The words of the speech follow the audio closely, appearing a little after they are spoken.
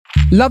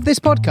Love this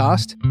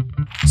podcast?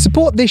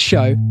 Support this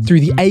show through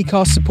the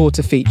Acast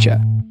supporter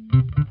feature.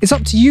 It's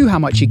up to you how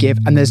much you give,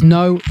 and there's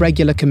no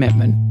regular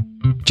commitment.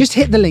 Just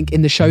hit the link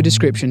in the show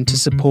description to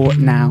support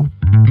now.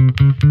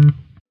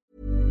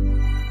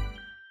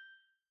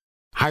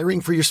 Hiring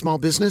for your small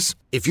business?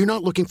 If you're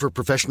not looking for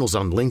professionals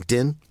on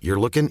LinkedIn, you're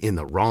looking in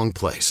the wrong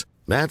place.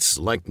 That's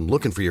like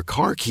looking for your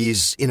car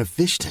keys in a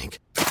fish tank.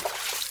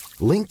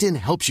 LinkedIn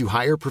helps you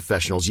hire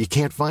professionals you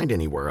can't find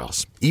anywhere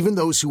else, even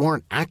those who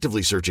aren't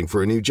actively searching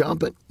for a new job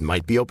but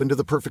might be open to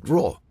the perfect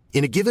role.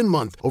 In a given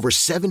month, over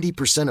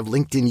 70% of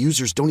LinkedIn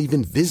users don't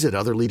even visit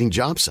other leading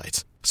job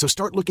sites. So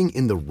start looking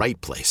in the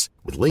right place.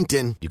 With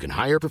LinkedIn, you can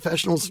hire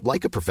professionals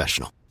like a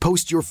professional.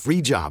 Post your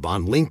free job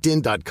on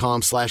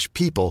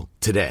linkedin.com/people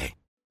today.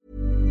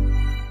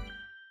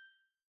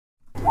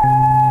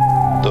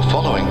 The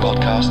following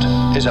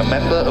podcast is a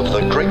member of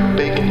the Great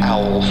Big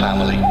Owl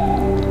family.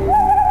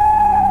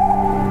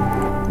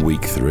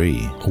 Week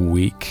 3.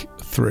 Week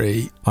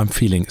 3. I'm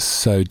feeling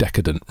so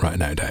decadent right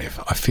now, Dave.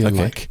 I feel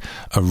like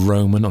a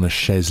Roman on a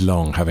chaise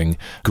longue having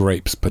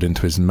grapes put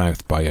into his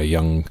mouth by a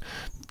young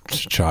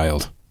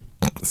child.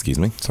 Excuse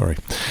me? Sorry.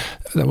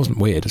 That wasn't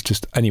weird. It's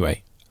just,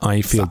 anyway,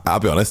 I feel... I'll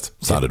be honest,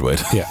 sounded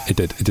weird. Yeah, it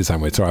did. It did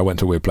sound weird. Sorry, I went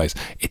to a weird place.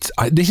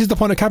 This is the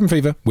point of Cabin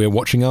Fever. We're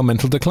watching our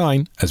mental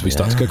decline as we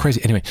start to go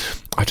crazy. Anyway,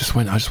 I just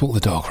walked the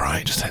dog,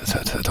 right? Just take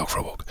the dog for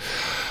a walk.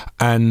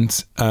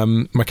 And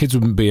my kids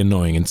wouldn't be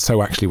annoying, and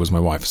so actually was my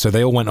wife. So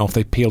they all went off,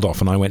 they peeled off,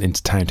 and I went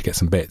into town to get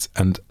some bits,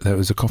 and there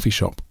was a coffee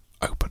shop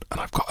open, and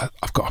I've got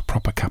a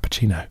proper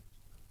cappuccino.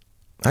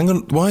 Hang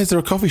on, why is there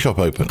a coffee shop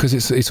open? Because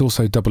it's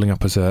also doubling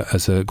up as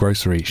a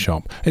grocery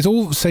shop. It's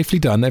all safely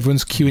done.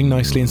 Everyone's queuing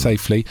nicely and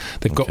safely.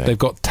 They've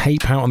got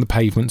tape out on the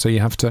pavement, so you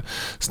have to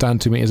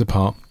stand 2 meters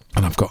apart.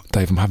 And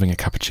I'm having a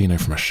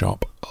cappuccino from a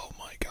shop. Oh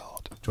my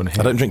God. Do you want to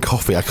hear? I don't drink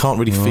coffee. I can't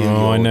really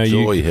feel your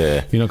joy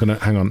here. You're not going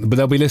to hang on. But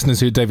there'll be listeners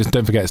who, David,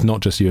 don't forget, it's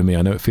not just you and me.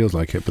 I know it feels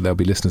like it, but there'll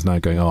be listeners now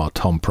going, "Oh,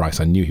 Tom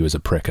Price, I knew he was a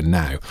prick," and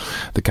now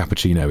the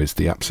cappuccino is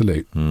the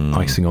absolute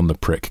icing on the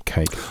prick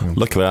cake.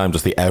 Luckily, I'm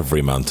just the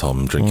everyman,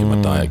 Tom, drinking my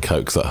Diet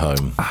Cokes at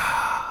home.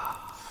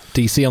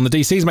 DC on the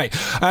DCs, mate.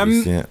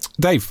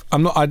 Dave,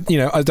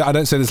 I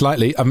don't say this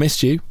lightly. I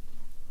missed you.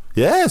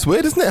 Yeah, it's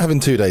weird, isn't it,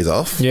 having 2 days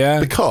off? Yeah.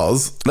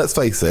 Because, let's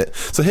face it,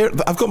 so here,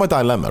 I've got my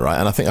dilemma, right?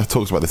 And I think I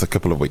talked about this a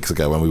couple of weeks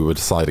ago when we were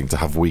deciding to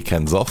have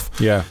weekends off.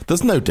 Yeah.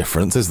 There's no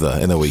difference, is there,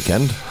 in a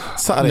weekend?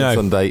 Saturday and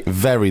Sunday,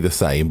 very the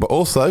same. But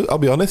also, I'll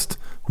be honest,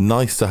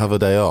 nice to have a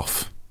day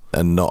off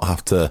and not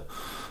have to...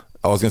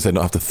 I was going to say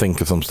not have to think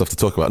of some stuff to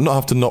talk about. Not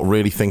have to not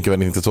really think of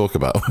anything to talk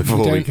about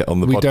before we get on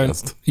the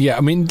podcast. Yeah,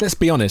 I mean, let's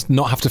be honest,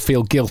 not have to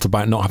feel guilt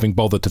about not having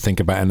bothered to think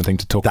about anything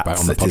to talk about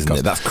on the podcast. Isn't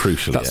it? That's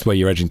crucial. That's where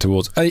you're edging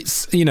towards.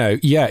 It's,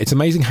 it's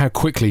amazing how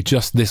quickly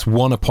just this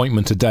one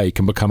appointment a day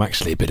can become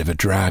actually a bit of a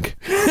drag.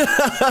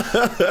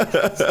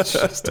 It's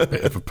just a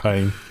bit of a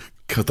pain.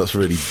 God, that's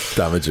really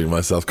damaging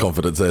my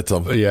self-confidence there,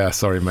 Tom. Yeah,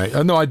 sorry, mate.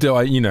 No, I do.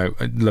 I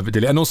love it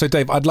dearly. And also,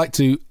 Dave, I'd like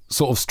to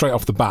sort of straight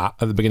off the bat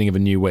at the beginning of a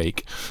new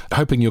week,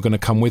 hoping you're going to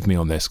come with me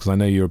on this, because I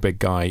know you're a big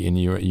guy and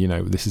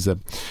it's a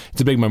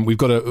big moment. We've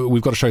got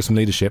to show some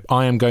leadership.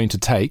 I am going to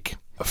take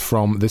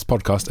from this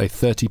podcast a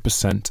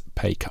 30%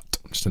 pay cut.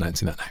 I'm just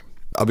announcing that now.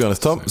 I'll be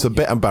honest, Tom, it's a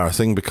bit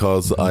embarrassing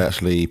because I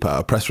actually put out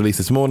a press release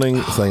this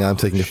morning saying I'm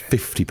taking a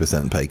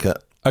 50% pay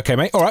cut. Okay,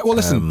 mate. All right. Well,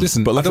 listen.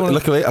 But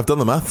luckily, I've done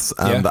the maths,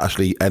 and that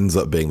actually ends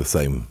up being the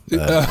same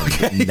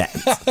net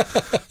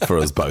for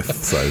us both.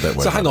 So don't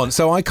worry. So hang on.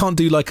 So I can't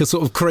do like a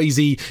sort of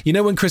crazy,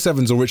 when Chris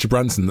Evans or Richard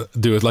Branson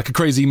do it, like a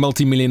crazy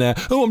multi-millionaire,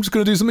 oh, I'm just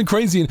going to do something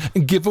crazy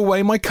and give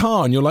away my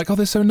car. And you're like, oh,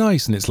 they're so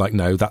nice. And it's like,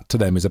 no, that to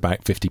them is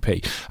about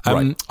 50p.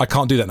 Right. I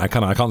can't do that now,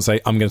 can I? I can't say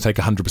I'm going to take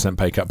 100%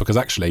 pay cut because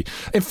actually,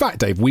 in fact,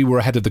 Dave, we were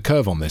ahead of the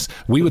curve on this.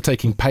 We were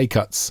taking pay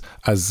cuts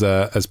as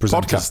presenters.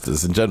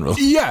 Podcasters in general.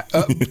 Yeah.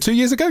 2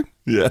 years ago.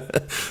 Yeah.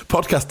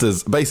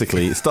 Podcasters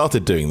basically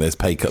started doing this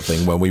pay cut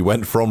thing when we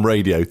went from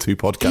radio to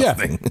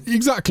podcasting. Yeah,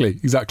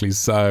 exactly.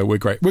 So we're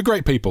great. We're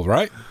great people,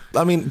 right?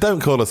 I mean,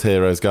 don't call us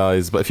heroes,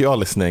 guys, but if you are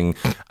listening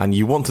and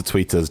you want to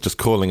tweet us just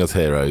calling us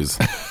heroes,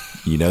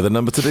 you know the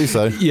number to do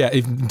so. Yeah,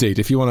 indeed.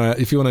 If you want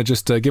to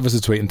just give us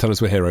a tweet and tell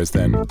us we're heroes,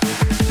 then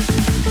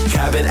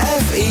Cabin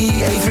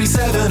FE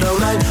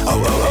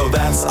 83709.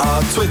 That's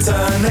our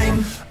Twitter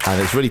name. And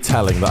it's really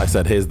telling that I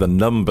said, here's the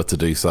number to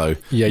do so,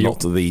 not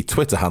the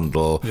Twitter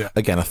handle. Yeah.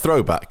 Again, a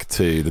throwback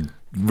to the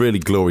really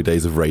glory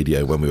days of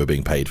radio when we were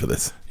being paid for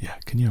this. Yeah,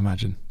 can you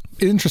imagine?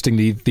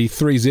 Interestingly, the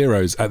 3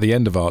 zeros at the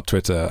end of our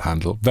Twitter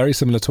handle, very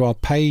similar to our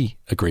pay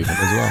agreement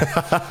as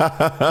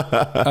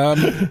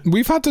well.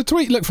 We've had a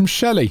tweet, look, from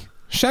Shelley.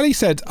 Shelley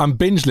said, I'm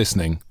binge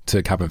listening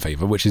to Cabin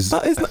Fever, which is...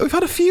 We've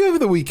had a few over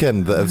the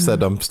weekend that have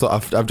said,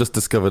 I've just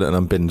discovered it and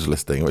I'm binge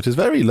listening, which is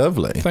very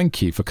lovely.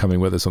 Thank you for coming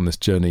with us on this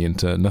journey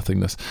into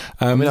nothingness.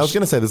 I was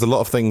going to say, there's a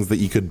lot of things that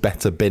you could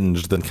better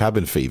binge than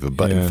Cabin Fever,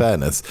 but in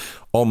fairness,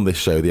 on this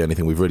show, the only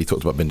thing we've really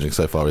talked about binging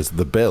so far is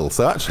The Bill.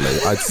 So actually,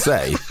 I'd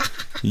say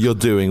You're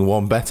doing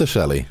one better,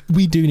 Shelley.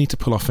 We do need to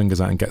pull our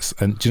fingers out and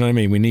and do you know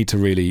what I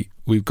mean?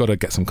 We've got to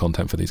get some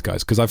content for these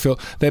guys, because I feel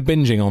they're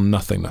binging on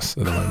nothingness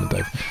at the moment,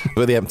 Dave.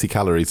 We're the empty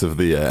calories of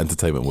the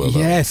entertainment world.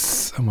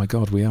 Yes. Oh my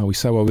God, we are. We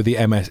so are with the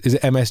Is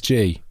it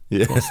MSG?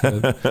 Yeah. What's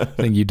the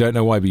thing? You don't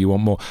know why, but you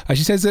want more.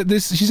 She says that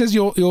she says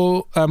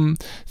your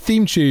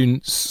theme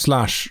tune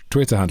 /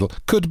 Twitter handle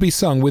could be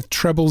sung with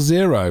treble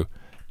zero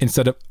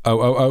instead of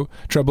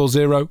treble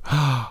zero.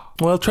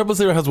 Well, treble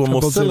zero has one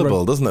more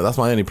syllable, doesn't it? That's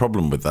my only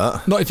problem with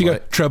that. Not if you go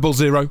treble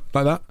zero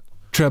like that.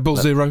 Treble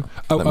zero.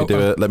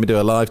 Let me do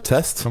a live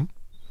test. Here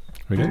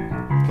we go.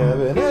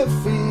 Kevin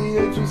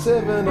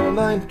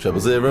FE83709 treble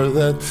zero.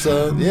 That's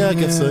I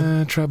guess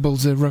so. Treble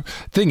zero.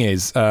 Thing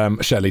is,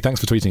 Shelley, thanks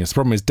for tweeting us. The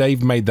problem is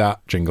Dave made that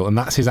jingle, and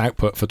that's his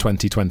output for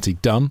 2020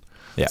 done.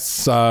 Yeah.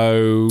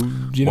 So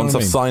once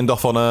I've signed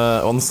off on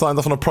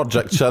a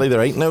project, Shelley,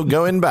 there ain't no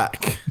going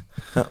back.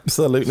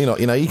 Absolutely not.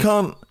 You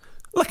can't.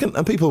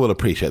 And people will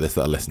appreciate this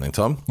that are listening,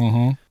 Tom.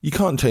 Mm-hmm. You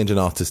can't change an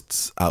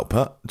artist's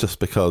output just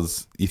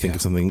because you think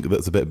of something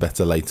that's a bit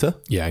better later.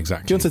 Yeah,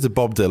 exactly. Do you want to say to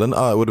Bob Dylan,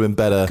 it would have been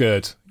better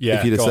if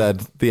you'd have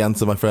said, the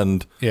answer, my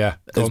friend,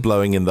 is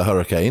blowing in the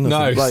hurricane.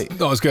 No,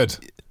 not as good.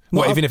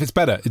 Even if it's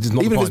better. It's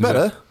not even if it's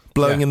better,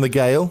 blowing in the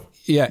gale.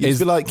 Yeah, you'd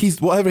be like,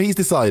 whatever he's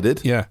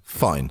decided,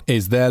 fine.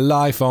 Is there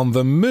life on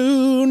the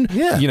moon?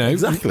 Yeah,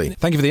 exactly.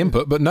 Thank you for the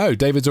input, but no,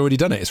 David's already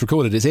done it. It's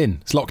recorded, it's in,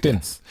 it's locked in.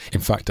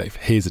 In fact, Dave,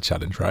 here's a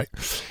challenge, right?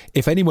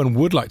 If anyone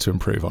would like to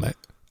improve on it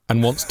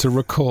and wants to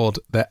record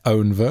their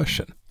own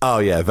version. Oh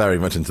yeah, very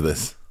much into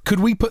this.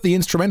 Could we put the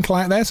instrumental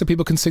out there so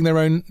people can sing their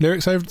own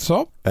lyrics over the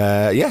top?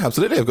 Yeah,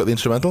 absolutely. I've got the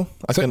instrumental.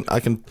 I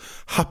can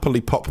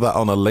happily pop that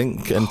on a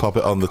link and pop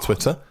it on the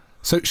Twitter.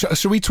 So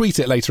should we tweet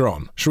it later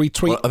on? Should we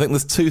tweet? Well, I think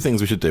there's two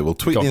things we should do. We'll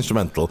tweet the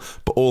instrumental,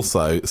 but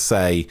also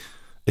say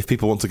if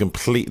people want to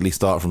completely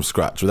start from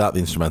scratch without the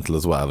instrumental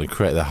as well and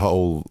create the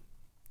whole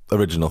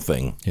original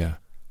thing. Yeah,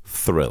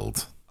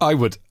 thrilled. I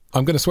would.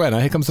 I'm going to swear now.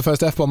 Here comes the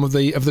first F-bomb of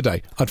the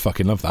day. I'd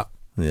fucking love that.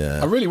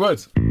 Yeah, I really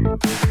would.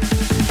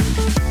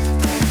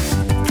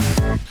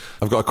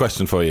 I've got a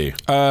question for you.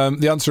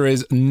 The answer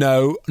is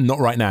no, not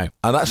right now.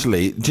 And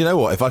actually, do you know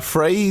what? If I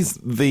phrase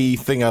the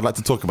thing I'd like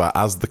to talk about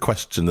as the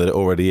question that it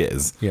already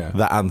is,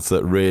 that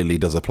answer really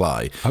does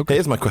apply. Okay.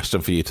 Here's my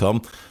question for you,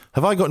 Tom.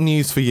 Have I got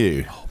news for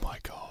you? Oh, my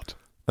God.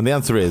 And the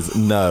answer is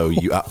no,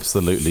 you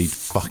absolutely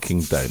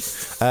fucking don't.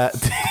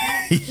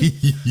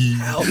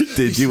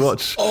 Did you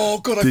watch? Oh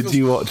God! Did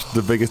you watch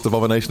the biggest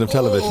abomination of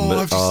television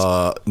that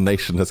our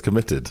nation has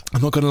committed?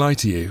 I'm not going to lie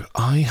to you.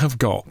 I have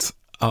got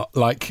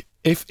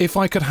If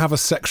I could have a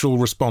sexual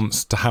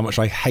response to how much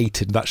I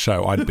hated that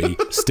show, I'd be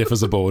stiff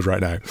as a board right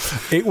now.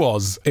 It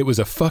was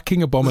a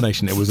fucking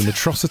abomination. It was an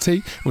atrocity.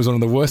 It was one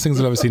of the worst things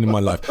I've ever seen in my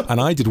life.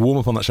 And I did warm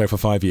up on that show for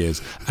 5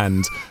 years.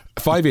 And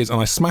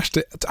I smashed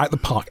it at the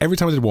park every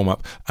time I did warm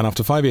up. And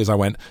after 5 years, I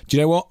went, do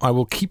you know what? I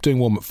will keep doing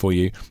warm up for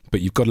you,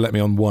 but you've got to let me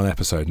on one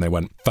episode. And they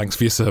went, thanks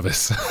for your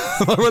service.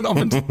 I went off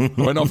into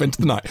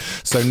the night.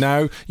 So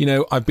now,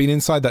 I've been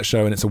inside that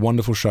show, and it's a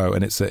wonderful show,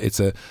 and it's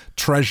a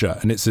treasure,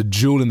 and it's a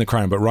jewel in the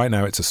crown. But right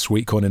now, it's a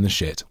sweet corn in the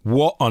shit.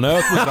 What on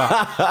earth was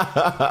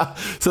that?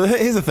 So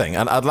here's the thing,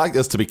 and I'd like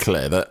us to be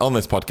clear that on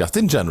this podcast,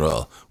 in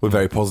general, we're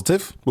very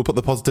positive. We'll put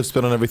the positive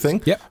spin on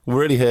everything. Yep.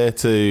 We're really here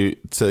to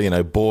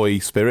buoy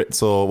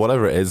spirits or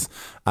whatever it is,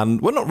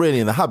 and we're not really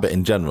in the habit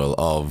in general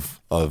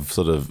of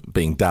sort of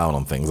being down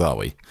on things, are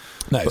we?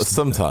 No, but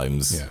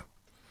sometimes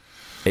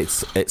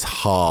it's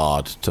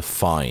hard to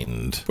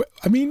find.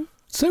 I mean,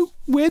 so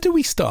where do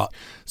we start?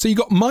 So you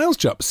got Miles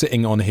Jupp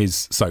sitting on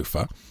his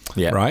sofa,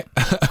 right?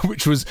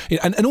 Which was,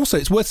 and also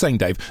it's worth saying,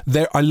 Dave,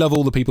 I love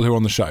all the people who are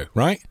on the show,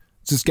 right?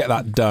 Just get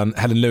that done.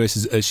 Helen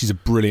Lewis she's a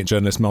brilliant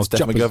journalist. Miles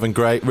Jupp, McGovern,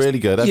 great, really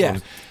good.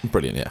 Everyone's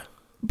brilliant, yeah.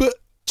 But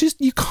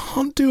you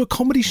can't do a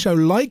comedy show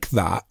like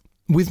that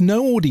with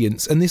no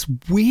audience, and this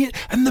weird,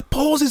 and the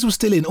pauses were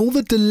still in, all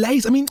the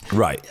delays. I mean,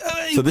 right.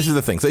 So this is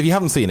the thing. So if you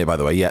haven't seen it, by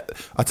the way, yet,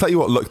 I tell you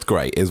what looked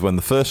great is when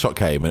the first shot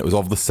came and it was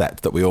of the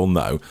set that we all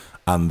know,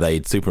 and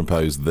they'd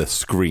superimposed the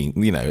screen.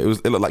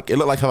 It looked like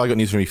Have I Got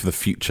News for Me for the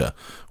Future,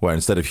 where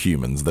instead of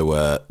humans there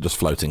were just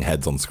floating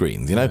heads on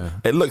screens.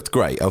 It looked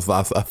great. I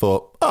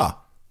thought,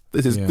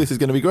 this is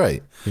going to be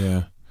great.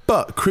 Yeah.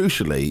 But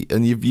crucially,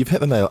 and you've hit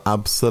the nail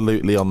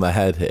absolutely on the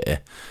head here.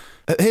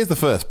 Here's the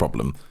first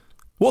problem.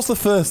 What's the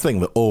first thing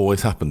that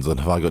always happens on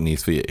Have I Got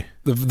News for You?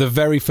 The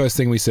very first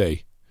thing we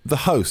see. The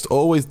host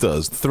always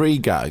does 3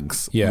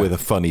 gags with a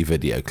funny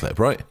video clip,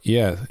 right?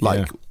 Yeah.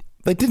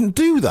 They didn't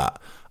do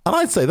that. And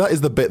I'd say that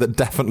is the bit that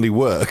definitely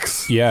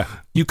works. Yeah.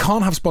 You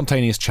can't have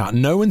spontaneous chat.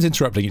 No one's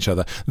interrupting each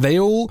other. They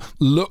all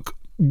look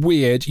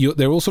weird.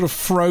 They're all sort of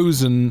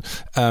frozen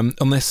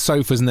on their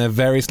sofas in their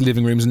various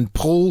living rooms, and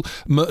Paul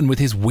Merton with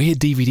his weird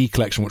DVD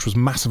collection, which was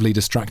massively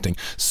distracting.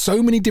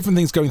 So many different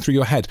things going through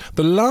your head.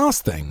 The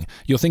last thing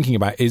you're thinking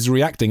about is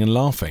reacting and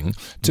laughing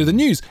to the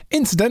news.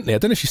 Incidentally, I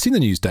don't know if you've seen the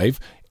news, Dave.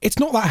 It's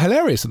not that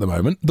hilarious at the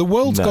moment. The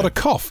world's got a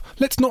cough.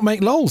 Let's not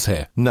make lols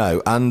here.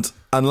 No, and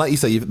And like you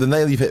say, the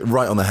nail you've hit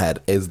right on the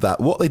head is that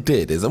what they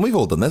did is, and we've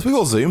all done this, we've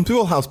all Zoomed, we've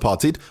all house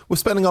partied, we're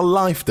spending our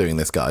life doing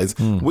this, guys.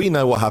 We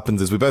know what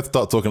happens is we both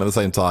start talking at the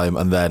same time,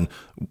 and then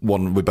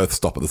we both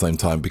stop at the same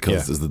time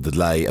because there's the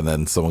delay, and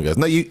then someone goes,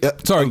 no, you...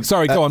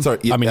 Sorry, go on. Sorry,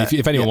 I mean,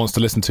 if anyone wants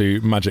to listen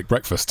to Magic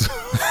Breakfast...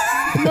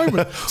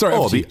 Sorry,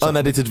 or the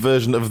unedited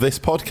version of this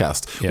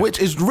podcast, which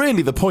is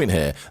really the point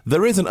here.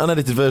 There is an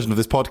unedited version of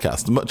this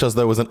podcast, much as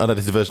there was an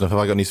unedited version of Have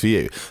I Got News For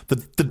You.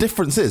 The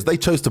difference is they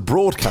chose to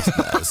broadcast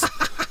theirs.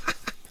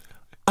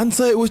 And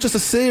so it was just a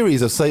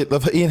series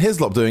of Ian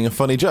Hislop doing a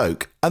funny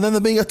joke, and then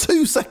there being a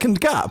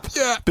 2-second gap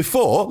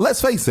before,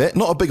 let's face it,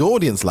 not a big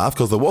audience laugh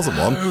because there wasn't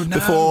one,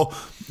 before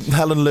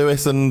Helen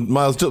Lewis and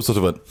Miles Jupp sort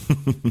of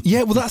went.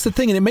 Yeah, well, that's the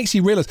thing, and it makes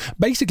you realise,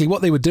 basically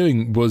what they were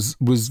doing was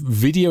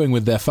videoing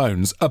with their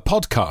phones a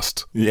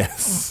podcast.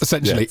 Yes.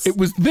 Essentially. Yes. It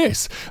was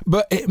this.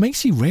 But it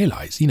makes you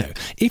realise,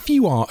 if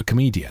you are a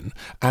comedian,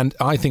 and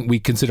I think we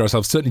consider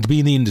ourselves certainly to be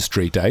in the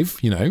industry, Dave,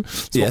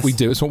 it's what we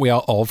do, it's what we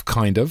are of,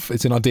 kind of.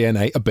 It's in our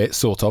DNA, a bit,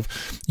 sort of.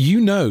 You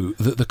know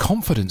that the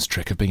confidence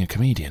trick of being a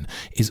comedian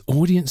is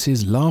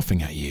audiences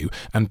laughing at you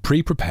and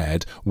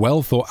pre-prepared,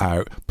 well thought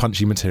out,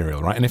 punchy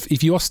material, right? And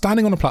if you are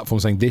standing on a platform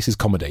saying this is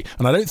comedy,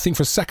 and I don't think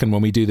for a second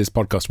when we do this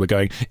podcast we're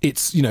going,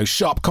 it's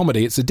sharp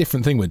comedy, it's a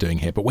different thing we're doing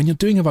here, but when you're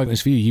doing a Have I Got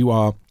News For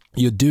You,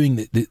 you're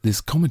doing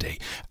this comedy,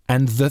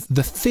 and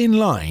the thin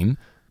line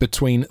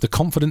between the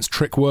confidence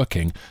trick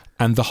working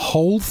and the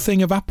whole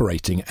thing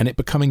evaporating and it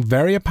becoming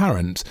very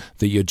apparent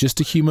that you're just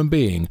a human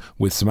being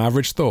with some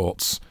average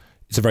thoughts.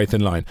 It's a very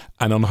thin line.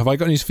 And on Have I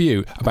Got News For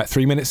You, about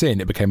 3 minutes in,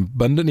 it became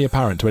abundantly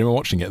apparent to anyone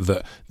watching it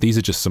that these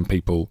are just some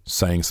people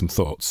saying some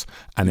thoughts.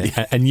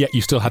 And yet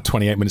you still had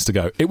 28 minutes to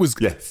go. It was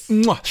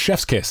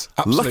chef's kiss.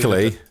 Absolutely.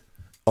 Luckily,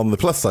 on the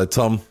plus side,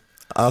 Tom,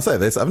 I'll say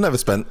this, I've never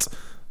spent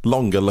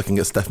longer looking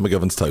at Steph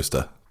McGovern's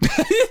toaster.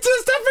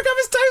 It's Steph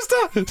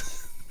McGovern's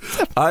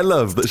toaster! I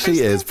love that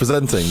she is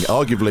presenting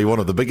arguably one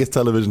of the biggest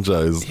television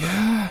shows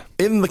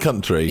in the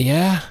country.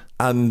 Yeah.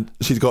 And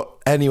she's got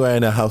anywhere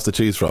in her house to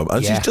choose from.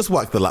 And she's just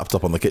whacked the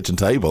laptop on the kitchen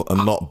table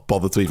and not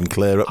bothered to even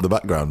clear up the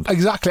background.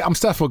 Exactly. I'm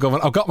Steph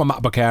McGovern. I've got my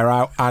MacBook Air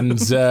out and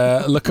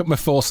look at my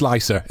 4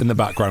 slicer in the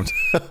background.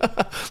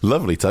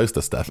 Lovely toaster,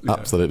 Steph. Yeah.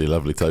 Absolutely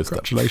lovely toaster.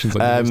 Congratulations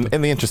on your toaster.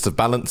 In the interest of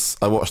balance,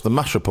 I watched the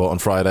MASH report on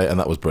Friday and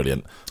that was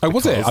brilliant. Oh,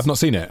 was it? I've not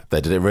seen it.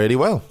 They did it really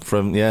well.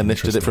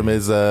 Nish did it from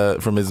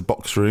his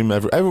box room.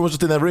 Everyone was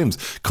just in their rooms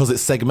because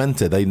it's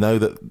segmented. They know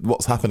that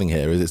what's happening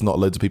here is it's not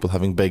loads of people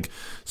having big,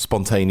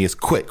 spontaneous,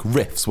 quick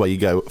riffs where you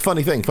go,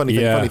 funny thing, funny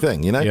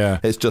thing, Yeah.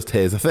 It's just,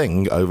 here's a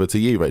thing, over to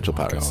you, Rachel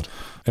Paris. God.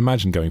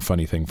 Imagine going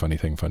funny thing.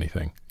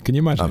 Can you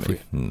imagine if we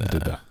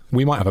did that?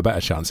 We might have a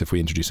better chance if we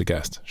introduce a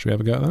guest. Should we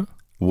have a go at that?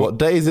 What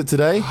day is it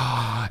today?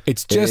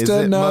 It's just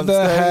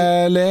another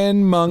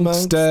Helen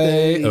Monks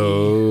Day.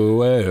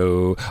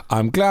 Oh,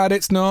 I'm glad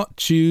it's not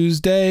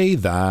Tuesday.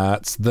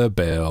 That's the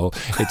bill.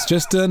 It's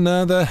just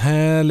another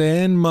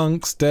Helen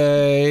Monks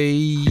Day.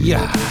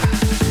 Yeah.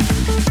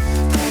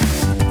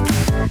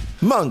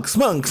 Monks.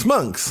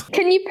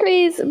 Can you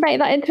please make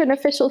that into an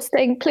official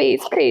sting?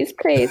 Please. Please.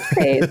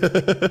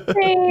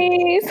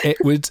 It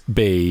would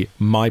be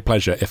my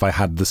pleasure if I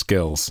had the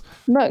skills.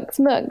 Monks.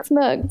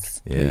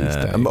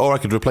 Yeah. Or I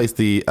could replace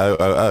the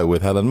OOO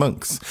with Helen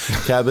Monks.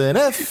 Cabin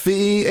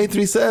FE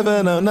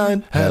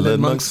 83709.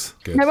 Helen Monks.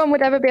 Good. No one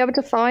would ever be able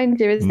to find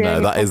you. Is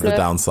the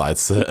downside,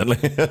 certainly.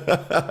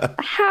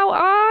 How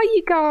are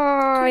you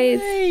guys?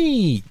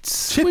 Great.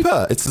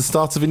 Chipper. It's the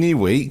start of a new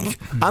week.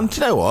 And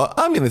do you know what?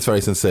 I mean this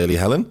very sincerely,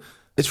 Helen.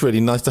 It's really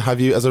nice to have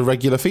you as a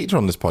regular feature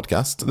on this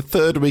podcast. The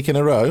 3rd week in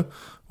a row.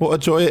 What a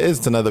joy it is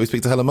to know that we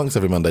speak to Helen Monks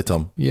every Monday,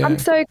 Tom. Yeah. I'm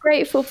so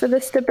grateful for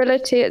the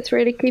stability. It's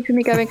really keeping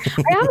me going.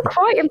 I am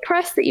quite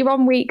impressed that you're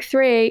on week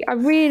 3. I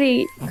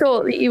really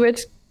thought that you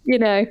would... You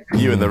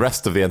and the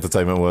rest of the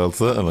entertainment world,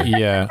 certainly.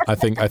 Yeah, I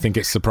think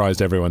it surprised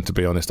everyone, to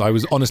be honest. I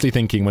was honestly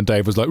thinking when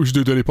Dave was like, we should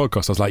do a daily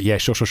podcast, I was like, yeah,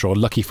 sure.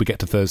 Lucky if we get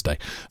to Thursday.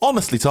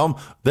 Honestly, Tom,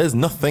 there's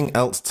nothing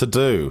else to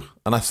do.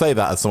 And I say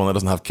that as someone that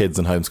doesn't have kids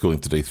and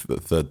homeschooling to do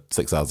for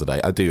 6 hours a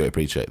day. I do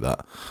appreciate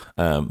that.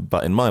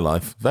 But in my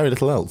life, very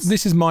little else.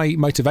 This is my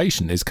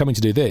motivation, is coming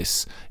to do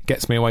this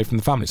gets me away from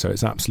the family. So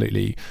it's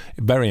absolutely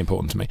very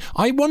important to me.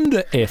 I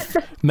wonder if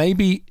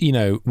maybe,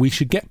 we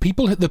should get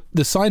people,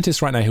 the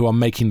scientists right now who are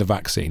making the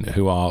vaccine,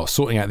 who are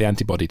sorting out the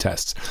antibody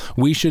tests,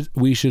 we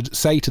should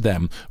say to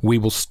them, we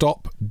will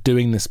stop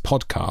doing this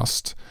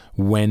podcast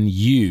when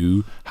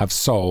you have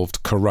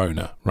solved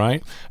corona,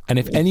 right? And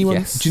if anyone,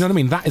 do you know what I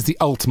mean? That is the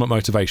ultimate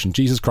motivation.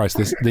 Jesus Christ,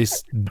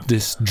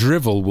 this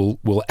drivel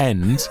will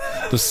end.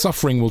 The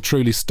suffering will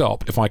truly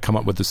stop if I come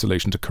up with the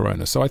solution to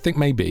corona. So I think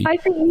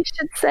you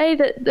should say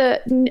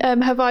that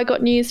Have I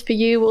Got News For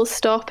You will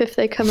stop if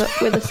they come up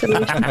with a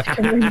solution to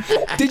corona.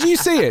 Did you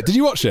see it? Did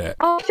you watch it?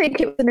 I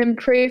think it was an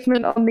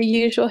improvement on the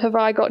usual Have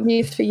I Got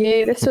News For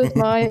You. This was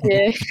my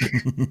view.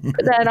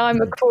 But then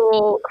I'm a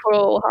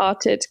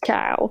cruel-hearted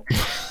cow.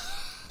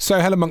 So,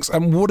 Helen Monks,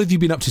 what have you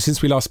been up to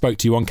since we last spoke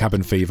to you on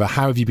Cabin Fever?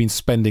 How have you been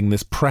spending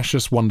this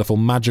precious, wonderful,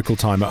 magical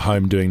time at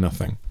home doing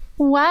nothing?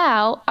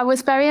 Well, I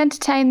was very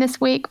entertained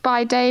this week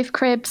by Dave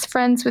Cribb's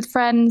Friends with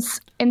Friends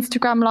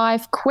Instagram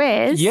Live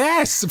quiz.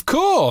 Yes, of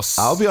course.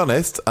 I'll be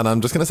honest, and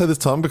I'm just going to say this,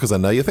 Tom, because I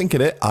know you're thinking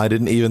it. I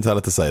didn't even tell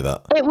her to say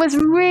that. It was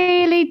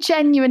really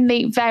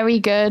genuinely very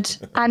good.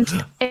 And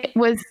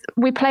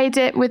we played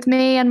it with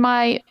me and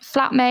my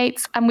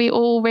flatmates, and we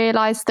all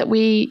realised that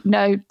we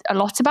know a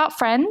lot about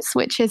Friends,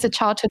 which is a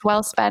childhood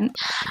well spent.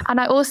 And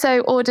I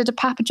also ordered a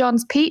Papa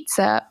John's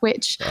pizza,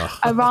 which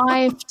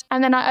arrived,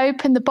 and then I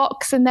opened the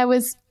box and there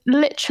was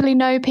literally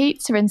no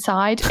pizza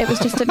inside. It was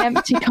just an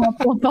empty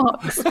cardboard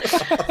box.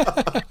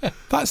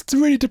 That's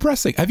really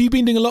depressing. Have you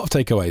been doing a lot of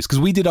takeaways? Because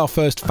we did our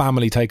first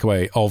family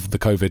takeaway of the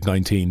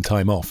COVID-19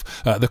 time off,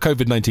 the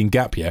COVID-19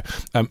 gap year.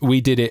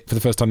 We did it for the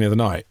first time the other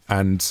night.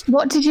 And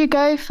what did you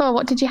go for?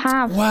 What did you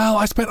have? Well,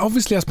 I spent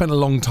a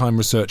long time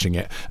researching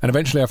it, and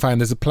eventually I found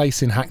there's a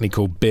place in Hackney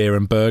called Beer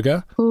and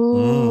Burger.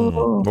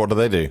 Ooh. What do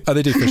they do? Oh,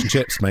 they do fish and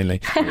chips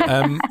mainly.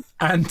 So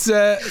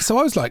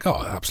I was like,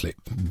 oh, absolute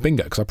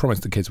bingo, because I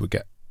promised the kids would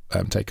get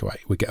takeaway,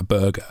 we'd get a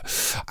burger.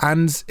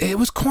 And it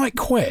was quite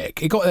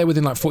quick. It got there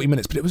within like 40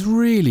 minutes, but it was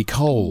really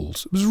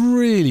cold. It was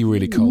really,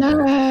 really cold.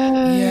 No.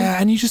 Yeah,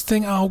 and you just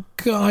think, oh,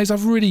 guys,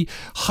 I've really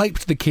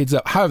hyped the kids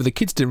up. However, the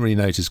kids didn't really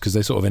notice because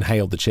they sort of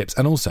inhaled the chips.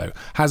 And also,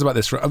 how's about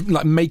this,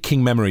 like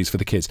making memories for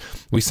the kids?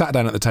 We sat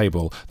down at the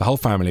table, the whole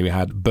family, we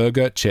had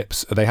burger,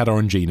 chips, they had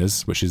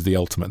Oranginas, which is the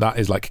ultimate. That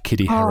is like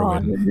kiddie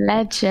heroin.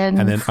 Legend.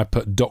 And then I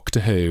put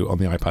Doctor Who on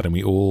the iPad and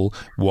we all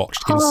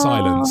watched in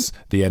silence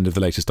the end of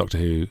the latest Doctor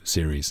Who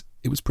series.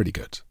 It was pretty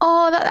good.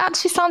 Oh, that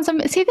actually sounds...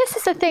 See, this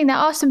is the thing. There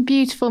are some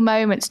beautiful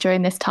moments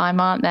during this time,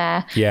 aren't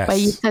there? Yes. Where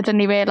you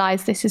suddenly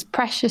realise this is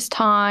precious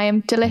time,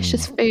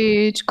 delicious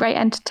food, great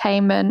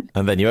entertainment.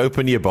 And then you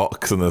open your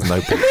box and there's no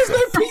pizza. There's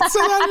no pizza.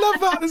 I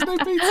love that. There's no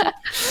pizza.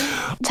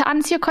 To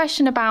answer your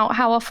question about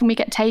how often we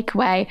get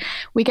takeaway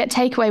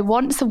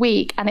once a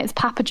week, and it's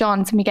Papa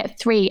John's, and we get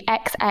 3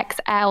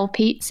 XXL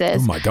pizzas.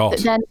 Oh, my God.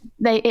 Then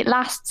it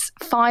lasts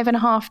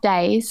 5.5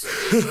 days.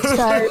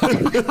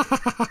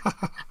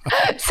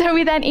 So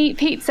we then eat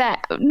pizza.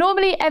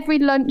 Normally every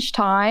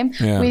lunchtime,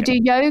 we do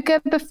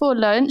yoga before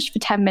lunch for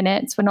 10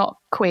 minutes. We're not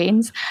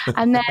queens.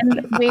 And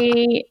then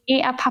we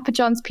eat our Papa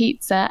John's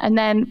pizza. And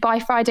then by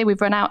Friday,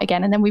 we've run out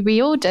again. And then we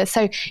reorder.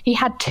 So he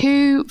had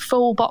 2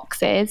 full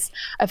boxes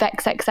of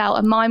XXL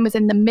and mine was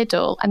in the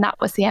middle. And that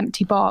was the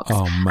empty box.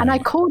 Oh, and I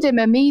called him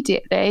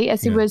immediately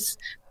as he was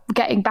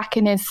getting back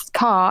in his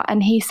car.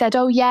 And he said,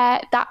 oh,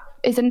 yeah, that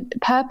is a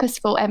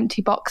purposeful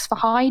empty box for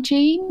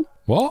hygiene.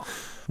 What?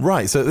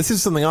 Right, so this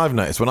is something I've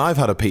noticed when I've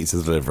had a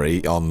pizza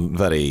delivery on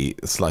very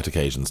slight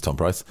occasions, Tom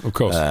Price. Of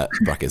course.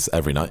 Brackets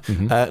every night.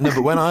 No,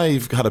 but when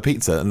I've had a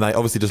pizza, and they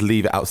obviously just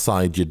leave it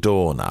outside your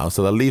door now,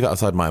 so they'll leave it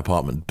outside my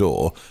apartment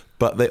door,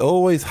 but they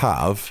always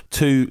have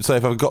 2, so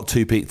if I've got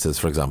 2 pizzas,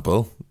 for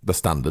example, the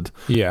standard.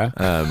 Yeah.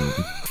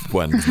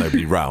 When there's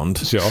nobody round.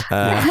 Sure.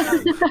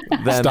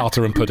 Then,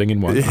 starter and pudding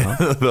in one.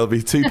 There'll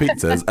be 2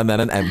 pizzas and then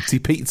an empty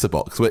pizza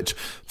box, which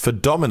for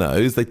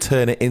Domino's, they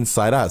turn it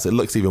inside out, so it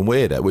looks even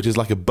weirder, which is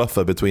like a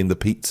buffer between the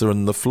pizza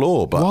and the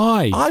floor. But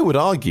why? I would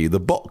argue the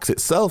box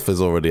itself is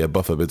already a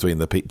buffer between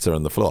the pizza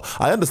and the floor.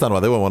 I understand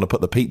why they won't want to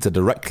put the pizza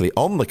directly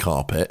on the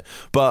carpet,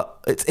 but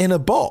it's in a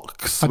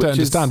box. I don't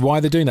understand why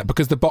they're doing that,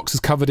 because the box is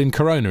covered in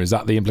Corona. Is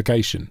that the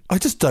implication? I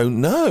just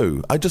don't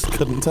know. I just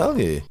couldn't tell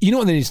you. You know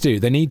what they need to do?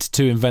 They need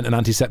to invent an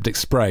antiseptic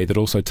spray that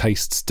also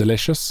tastes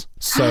delicious.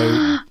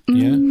 So,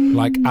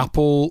 like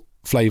apple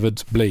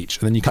flavoured bleach,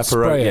 and then you can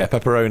spray it. Yeah,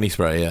 pepperoni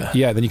spray,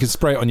 Yeah, then you can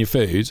spray it on your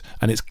food,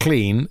 and it's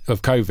clean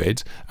of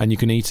COVID, and you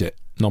can eat it.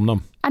 Nom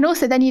nom. And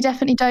also, then you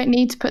definitely don't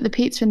need to put the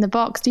pizza in the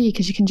box, do you?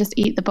 Because you can just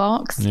eat the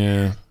box.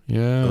 Yeah.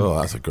 Yeah. Oh,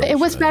 that's a great. It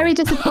was very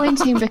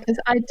disappointing because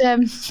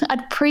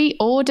I'd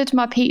pre-ordered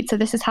my pizza.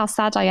 This is how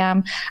sad I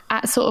am.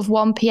 At sort of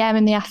 1 p.m.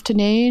 in the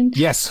afternoon.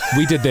 Yes,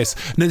 we did this.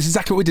 No, this is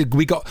exactly what we did.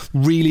 We got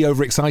really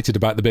overexcited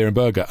about the beer and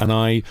burger, and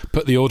I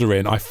put the order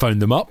in. I phoned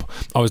them up.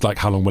 I was like,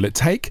 "How long will it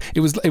take?"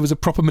 It was a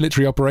proper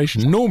military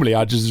operation. Normally,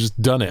 I'd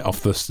just done it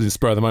off the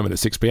spur of the moment at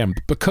 6 p.m.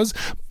 because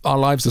our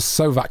lives are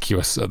so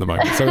vacuous at the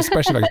moment. So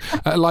especially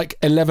at like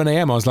 11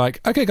 a.m. I was like,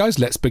 "Okay, guys,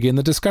 let's begin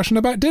the discussion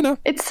about dinner."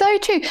 It's so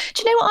true.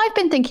 Do you know what I've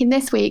been thinking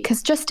this week?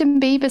 Because Justin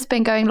Bieber's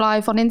been going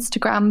live on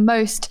Instagram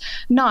most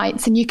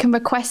nights, and you can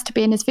request to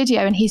be in his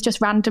video, and he's just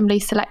randomly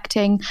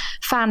selecting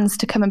fans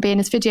to come and be in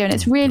his video, and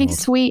it's really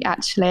sweet,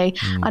 actually.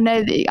 I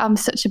know that I'm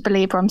such a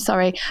believer, I'm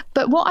sorry,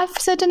 but what I've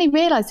suddenly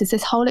realised is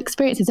this whole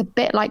experience is a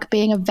bit like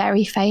being a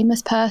very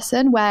famous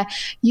person, where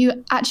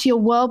your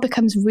world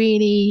becomes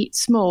really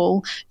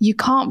small. You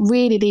can't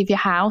really leave your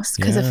house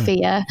because of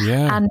fear,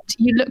 and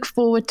you look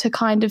forward to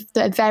kind of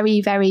the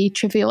very, very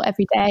trivial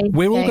everyday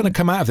We're all thing. going to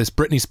come out of this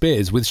Britney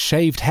Spears with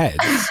shaved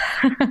heads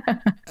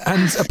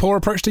and a poor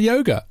approach to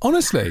yoga,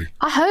 honestly.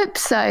 I hope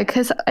so,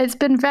 because it's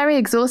been very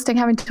exhausting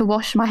having to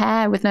wash my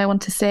hair with no one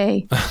to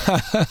see.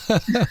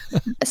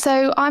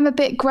 So I'm a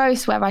bit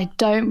gross where I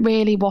don't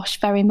really wash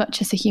very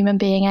much as a human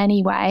being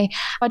anyway.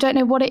 I don't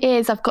know what it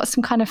is. I've got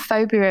some kind of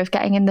phobia of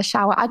getting in the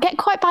shower. I get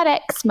quite bad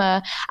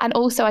eczema, and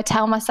also I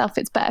tell myself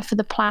it's better for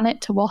the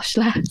planet to wash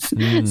less.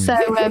 So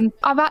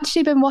I've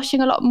actually been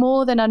washing a lot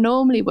more than I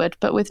normally would,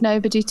 but with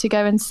nobody to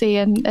go and see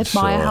and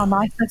admire how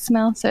nice I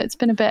smell. So it's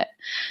been a bit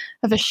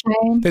of a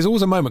shame. There's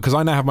always a moment, because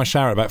I now have my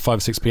shower at about 5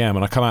 or 6 p.m.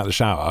 and I come out of the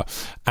shower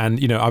and,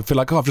 I feel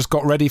like, I've just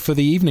got ready for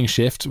the evening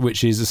shift,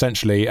 which is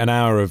essentially an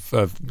hour of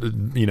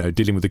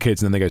dealing with the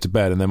kids, and then they go to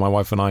bed, and then my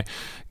wife and I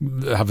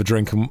have a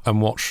drink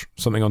and watch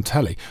something on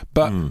telly.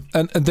 But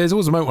and there's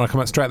always a moment when I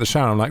come out straight out of the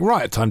shower and I'm like,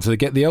 right, time to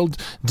get the old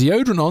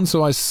deodorant on. So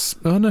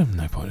no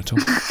point at all.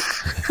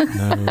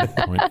 No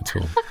point at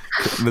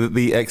all.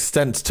 The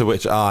extent to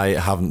which I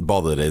haven't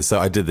bothered is, so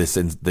I did this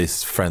in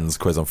this Friends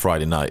quiz on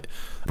Friday night,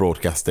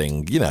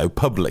 broadcasting,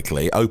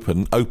 publicly,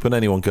 open,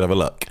 anyone could have a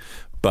look.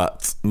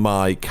 But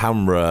my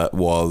camera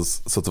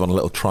was sort of on a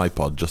little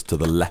tripod just to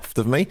the left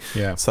of me.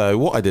 Yeah. So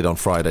what I did on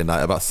Friday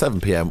night about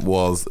 7 p.m.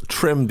 was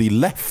trim the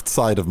left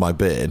side of my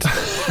beard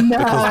because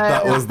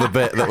that was the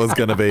bit that was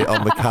going to be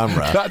on the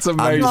camera. That's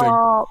amazing.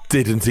 And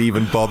didn't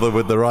even bother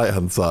with the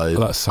right-hand side.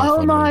 Well, that's so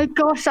funny. My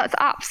gosh, that's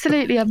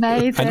absolutely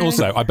amazing. And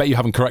also, I bet you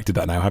haven't corrected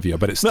that now, have you?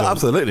 But it's still... No,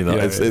 absolutely not.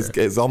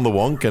 It's on the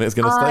wonk, and it's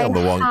going to stay on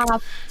the wonk. I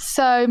have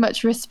so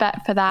much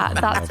respect for that.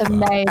 That's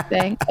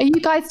amazing. Are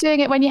you guys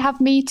doing it when you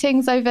have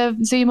meetings over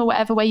Zoom or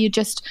whatever, where you're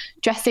just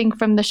dressing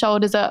from the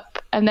shoulders up,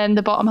 and then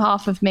the bottom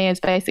half of me is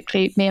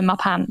basically me and my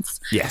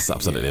pants? Yes,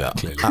 absolutely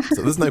that.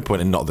 Absolutely. There's no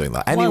point in not doing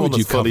that. Why would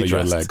you cover fully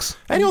your dressed, legs?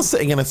 Anyone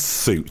sitting in a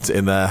suit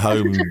in their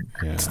home,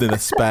 in a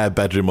spare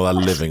bedroom or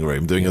their living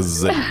room doing a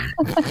Zoom,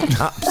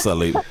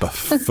 absolute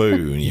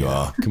buffoon you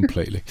are.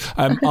 Completely.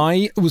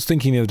 I was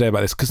thinking the other day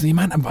about this, because I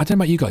don't know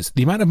about you guys,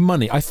 the amount of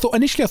money,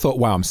 initially I thought,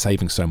 wow, I'm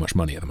saving so much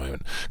money at the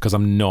moment because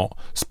I'm not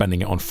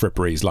spending it on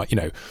fripperies, like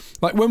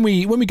when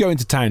we go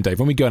into town, Dave,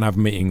 when we go and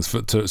have meetings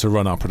to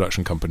run our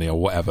production company or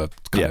whatever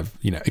kind of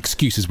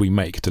excuses we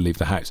make to leave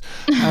the house.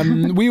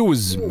 We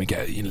always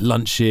get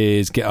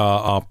lunches, get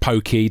our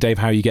pokey. Dave,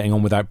 how are you getting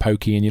on without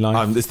pokey in your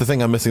life? It's the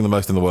thing I'm missing the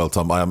most in the world,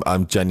 Tom.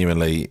 I'm genuine.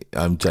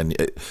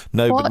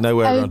 What,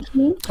 nowhere around.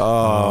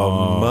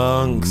 Oh,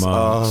 monks.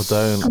 Oh,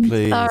 don't,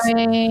 please.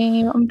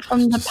 Sorry, I'm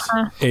from the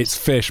past. It's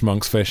fish,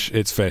 monks, fish.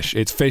 It's fish.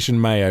 It's fish and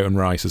mayo and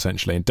rice,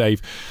 essentially. And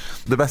Dave...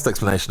 The best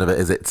explanation of it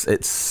is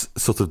it's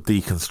sort of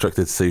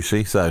deconstructed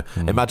sushi. So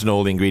imagine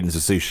all the ingredients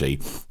of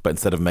sushi, but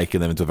instead of making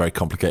them into a very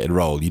complicated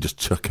roll, you just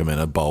chuck them in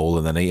a bowl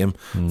and then eat them.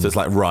 So it's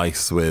like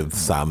rice with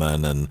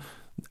salmon and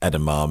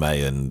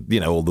edamame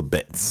and, all the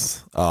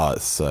bits. Oh,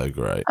 it's so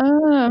great.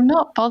 Oh, I'm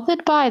not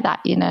bothered by that,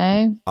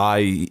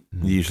 I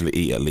usually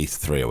eat at least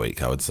 3 a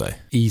week, I would say.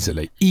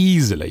 Easily.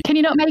 Can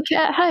you not make it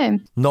at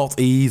home? Not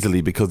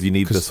easily, because you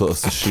need the sort of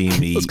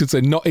sashimi. I was going to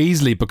say, not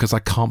easily, because I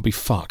can't be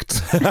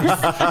fucked.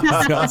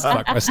 That's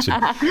that question.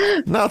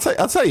 No,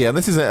 I'll tell you, and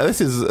this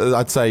is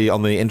I'd say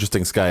on the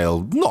interesting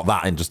scale, not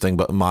that interesting,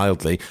 but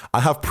mildly.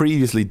 I have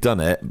previously done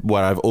it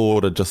where I've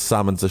ordered just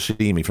salmon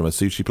sashimi from a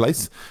sushi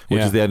place,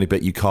 which is the only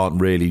bit you can't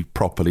really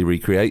properly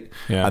recreate,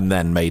 and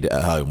then made it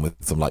at home with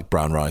some like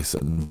brown rice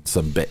and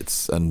some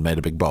bits and made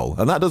a big bowl,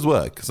 and that does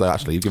work. So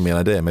actually, you've given me an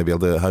idea. Maybe I'll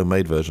do a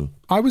homemade version.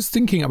 I was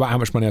thinking about how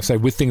much money I've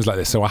saved with things like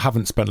this, so I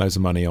haven't spent loads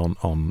of money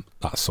on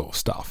that sort of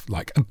stuff,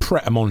 like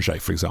pret-a-manger,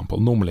 for example.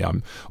 Normally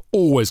I'm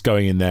always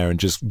going in there and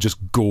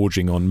just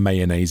gorging on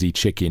mayonnaise-y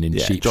chicken in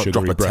cheap sugary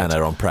bread. Drop a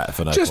tenner on Pret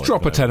for no Just point,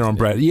 drop a tenner on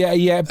bread.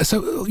 Yeah.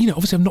 So,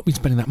 obviously I've not been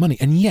spending that money,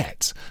 and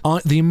yet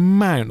the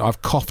amount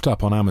I've coughed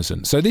up on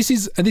Amazon. So this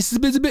is a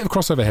bit of a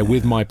crossover here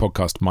with my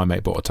podcast, My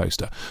Mate Bought a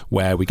Toaster,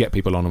 where we get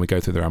people on and we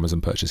go through their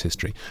Amazon purchase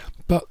history.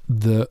 But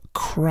the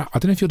crap, I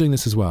don't know if you're doing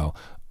this as well.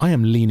 I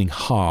am leaning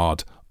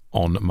hard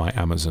on my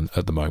Amazon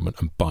at the moment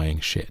and buying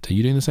shit. Are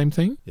you doing the same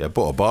thing? Yeah, I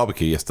bought a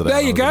barbecue yesterday.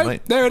 There you go.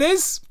 Mate. There it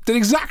is. Did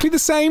exactly the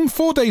same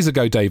 4 days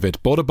ago,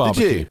 David. Bought a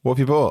barbecue. Did you? What have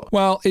you bought?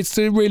 Well, it's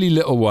a really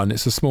little one.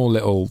 It's a small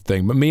little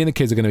thing. But me and the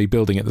kids are going to be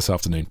building it this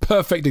afternoon.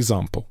 Perfect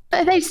example.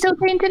 Are they still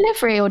doing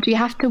delivery, or do you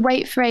have to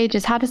wait for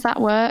ages? How does that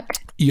work?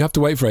 You have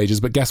to wait for ages,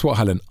 but guess what,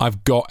 Helen?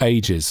 I've got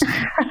ages.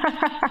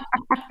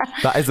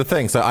 That is the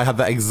thing. So I had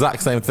that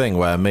exact same thing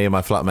where me and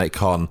my flatmate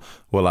Con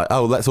were like,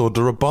 oh, let's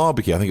order a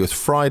barbecue. I think it was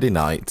Friday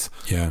night.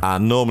 Yeah.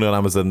 And normally on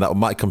Amazon, that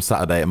might come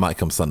Saturday, it might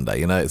come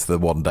Sunday. It's the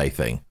 1 day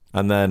thing.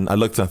 And then I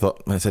looked and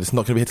I said, it's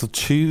not going to be until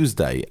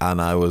Tuesday.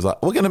 And I was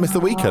like, we're going to miss the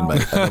weekend,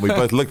 mate. And then we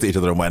both looked at each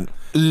other and went,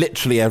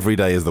 literally every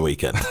day is the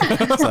weekend.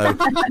 So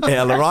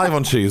it'll arrive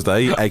on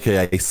Tuesday,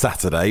 a.k.a.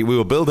 Saturday. We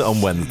will build it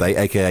on Wednesday,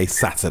 a.k.a.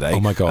 Saturday. Oh,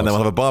 my God. And then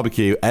we'll have a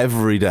barbecue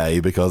every day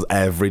because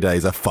every day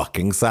is a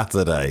fucking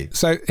Saturday.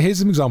 So here's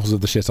some examples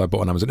of the shit I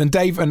bought on Amazon. And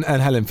Dave and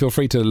Helen, feel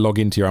free to log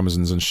into your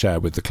Amazons and share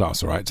with the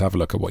class, all right, to have a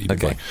look at what you've been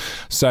buying.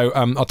 So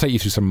I'll take you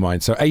through some of mine.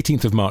 So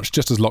 18th of March,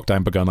 just as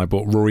lockdown begun, I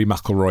bought Rory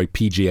McIlroy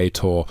PGA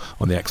Tour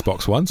on the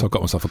Xbox One. So I've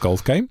got myself a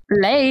golf game.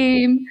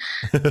 Lame.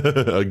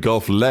 A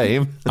golf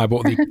lame. I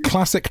bought the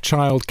classic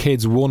child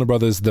kids Warner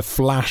Brothers The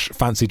Flash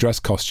fancy dress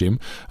costume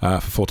for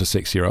 4 to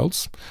 6 year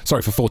olds.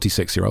 Sorry, for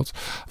 46 year olds.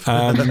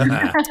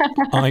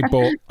 I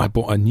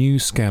bought a new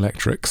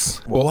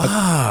Scalextrics.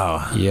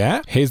 Wow.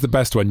 Yeah. Here's the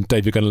best one.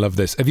 Dave, you're going to love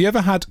this. Have you ever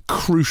had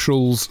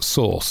Crucials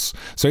sauce?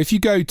 So if you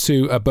go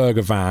to a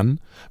burger van,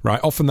 right,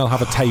 often they'll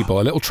have a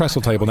table, a little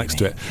trestle table next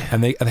to it,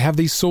 and they have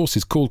these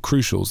sauces called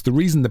Crucials. The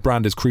reason the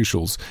brand is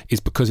Crucials is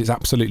because it's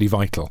absolutely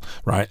vital,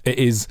 right? It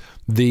is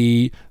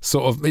the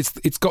sort of,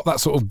 it's got that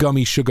sort of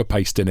gummy sugar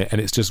paste in it, and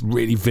it's just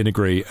really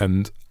vinegary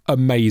and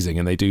amazing.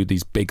 And they do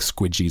these big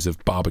squidgies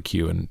of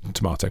barbecue and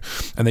tomato,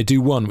 and they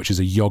do one which is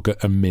a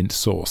yogurt and mint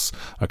sauce.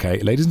 Okay,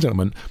 ladies and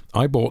gentlemen,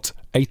 I bought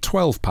a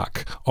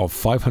 12-pack of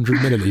 500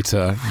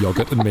 milliliter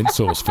yogurt and mint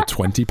sauce for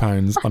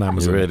 £20 on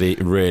Amazon. You're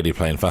really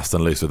playing fast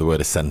and loose with the word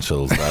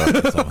essentials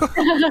there.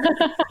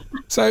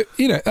 So,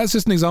 that's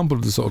just an example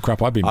of the sort of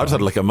crap I've been buying. I've just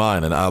had a look at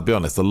mine, and I'll be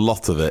honest, a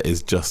lot of it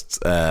is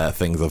just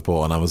things I've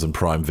bought on Amazon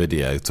Prime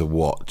Video to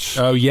watch.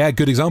 Oh, yeah,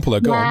 good example, though.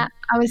 Go on.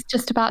 I was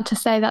just about to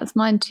say that's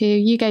mine too.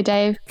 You go,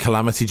 Dave.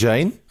 Calamity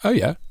Jane. Oh,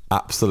 yeah.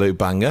 Absolute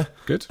banger.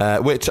 Good.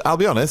 Which, I'll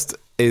be honest,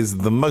 is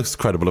the most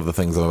credible of the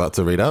things I'm about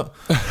to read out.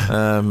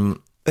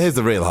 Here's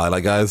the real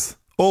highlight, guys.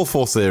 All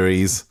 4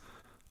 series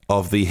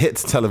of the hit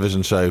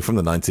television show from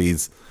the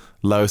 90s,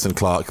 Lois and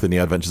Clark, The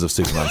New Adventures of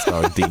Superman,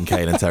 starring Dean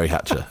Cain and Terry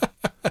Hatcher.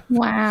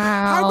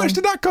 Wow. How much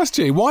did that cost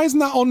you? Why isn't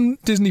that on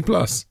Disney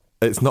Plus?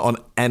 It's not on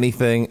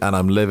anything, and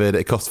I'm livid.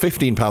 It costs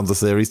 £15 a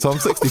series, Tom.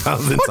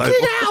 £60 in total.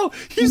 Fucking hell!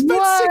 You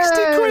spent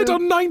 £60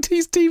 on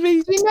 90s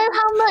TV. Do you know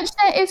how much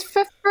there is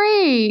for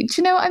free? Do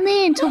you know what I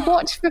mean? To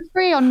watch for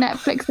free on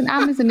Netflix and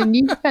Amazon, and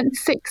you spent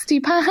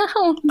 £60.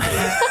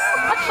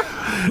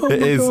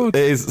 It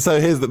is.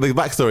 So here's the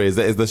backstory. Is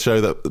the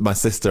show that my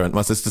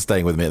sister's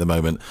staying with me at the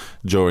moment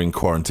during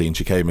quarantine.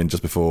 She came in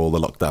just before all the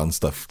lockdown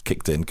stuff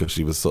kicked in, because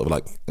she was sort of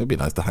like, it'd be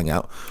nice to hang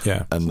out,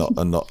 and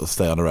not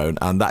stay on her own.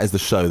 And that is the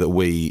show that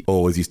we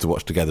always used to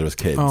watch together as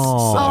kids. That's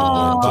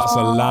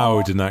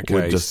allowed in that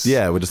case.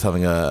 We're just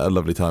having a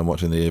lovely time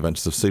watching The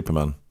Adventures of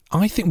Superman.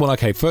 I think,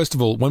 first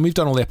of all, when we've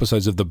done all the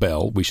episodes of The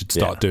Bill, we should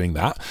start doing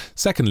that.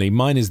 Secondly,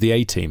 mine is the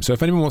A-Team. So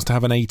if anyone wants to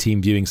have an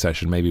A-Team viewing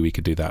session, maybe we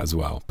could do that as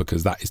well,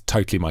 because that is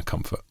totally my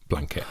comfort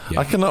blanket.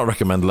 Yeah. I cannot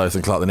recommend Lois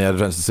and Clark, The New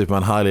Adventures of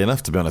Superman highly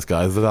enough, to be honest,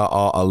 guys. There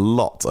are a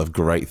lot of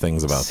great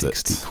things about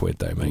 60 it. £60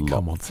 though, mate.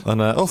 Come on.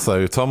 And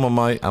also, Tom, on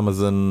my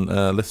Amazon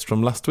list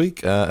from last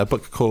week, a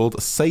book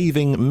called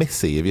Saving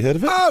Missy. Have you heard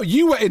of it? Oh,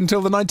 you waited until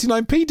the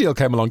 99p deal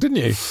came along, didn't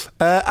you?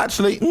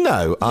 Actually,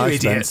 no. I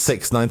spent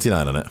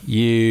 $6.99 on it.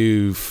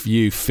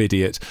 You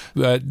idiot.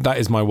 That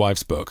is my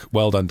wife's book.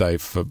 Well done,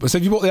 Dave. So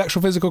have you bought the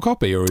actual physical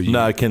copy? Or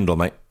No, Kindle,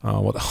 mate.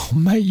 Oh,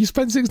 mate, you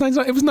spent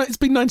 $6.99. It's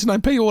been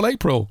 99p all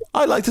April.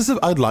 I'd like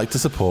to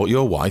support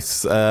your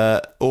wife's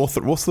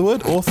author. What's the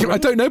word? I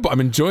don't know, but I'm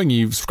enjoying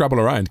you scrabble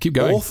around. Keep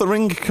going.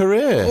 Authoring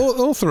career.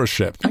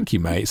 Authorship. Thank you,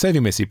 mate.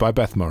 Saving Missy by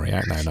Beth Murray,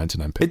 out now,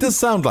 99p. It does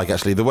sound like,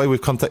 actually, the way we've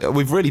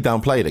really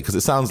downplayed it, because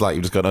it sounds like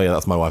you've just gone, oh yeah,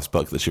 that's my wife's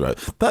book that she wrote.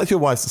 That's your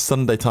wife's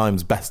Sunday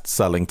Times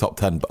best-selling top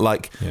 10.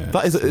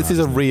 But this is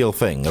a real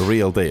thing, a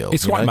real deal.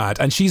 It's quite mad,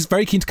 and she's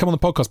very keen to come on the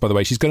podcast. By the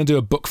way, she's going to do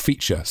a book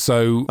feature.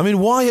 So I mean,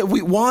 why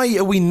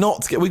are we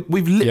not?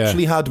 We've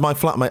literally had my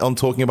flatmate on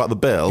talking about The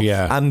Bill,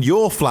 and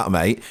your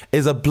flatmate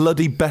is a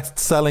bloody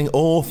best-selling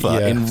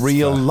author in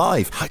real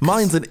life.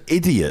 Mine's an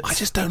idiot. I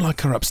just don't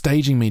like her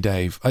upstaging me,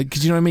 Dave.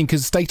 Because you know what I mean?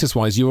 Because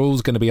status-wise, you're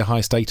always going to be a high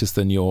status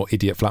than your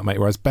idiot flatmate,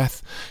 whereas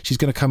Beth, she's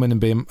going to come in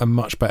and be a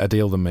much better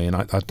deal than me, and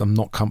I'm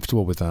not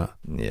comfortable with that.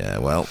 Yeah,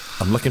 well,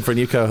 I'm looking for a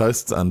new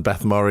co-host, and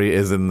Beth Murray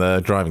is in the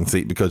driving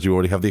seat because you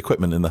already have the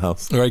equipment in the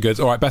house. Very good.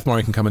 All right, Beth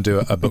Murray can come and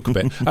do a book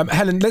bit.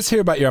 Helen, let's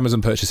hear about your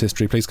Amazon purchase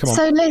history, please. Come on.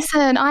 So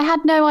listen, I had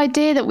no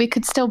idea that we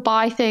could still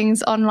buy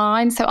things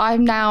online. So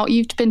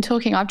you've been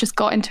talking, I've just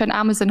got into an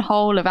Amazon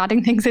hole of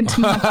adding things into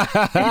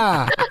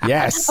my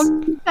Yes.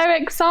 I'm so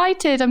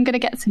excited. I'm going to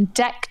get some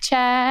deck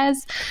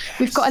chairs.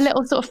 We've got a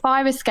little sort of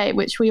fire escape,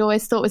 which we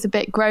always thought was a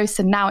bit gross.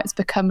 And now it's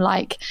become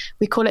like,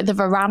 we call it the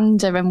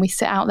veranda, and we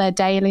sit out there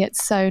daily.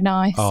 It's so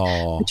nice.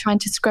 Oh. We're trying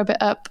to scrub it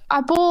up.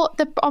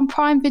 On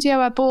Prime Video,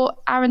 I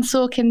bought Aaron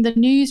Sorkin, The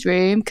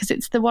Newsroom, because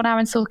it's the one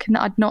Aaron Sorkin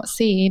that I'd not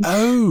seen.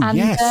 Oh, and,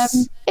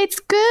 yes. It's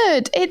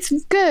good. It's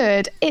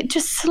good. It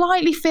just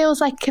slightly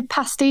feels like a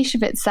pastiche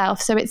of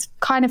itself. So it's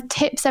kind of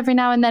tips every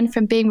now and then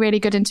from being really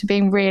good into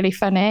being really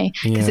funny,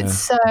 because it's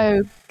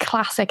so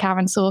classic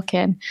Aaron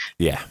Sorkin.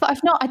 Yeah. But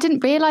I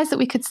didn't realise that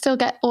we could still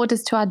get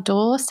orders to our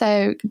door.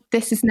 So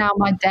this is now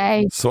my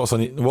day. So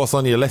what's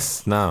on your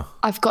list now?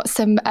 I've got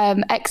some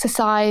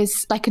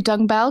exercise, like a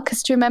dung bell,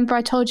 because do you remember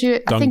I told you...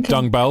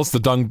 Dung bells, the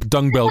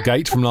dung bell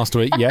gate from last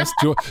week, yes.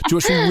 Do you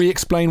want to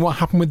re-explain what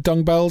happened with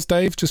dung bells,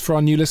 Dave, just for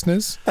our new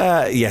listeners?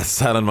 Yes,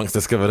 Helen Monk's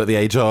discovered at the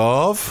age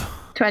of...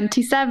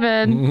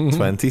 27.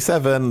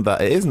 27.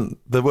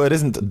 The word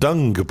isn't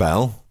dung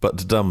bell,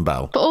 but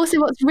dumbbell. But also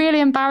what's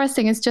really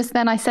embarrassing is just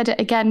then I said it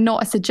again,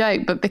 not as a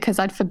joke, but because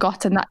I'd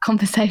forgotten that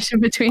conversation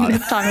between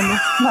this time and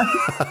this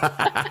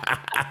time.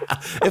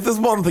 If there's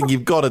one thing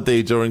you've got to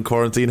do during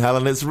quarantine,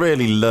 Helen, it's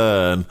really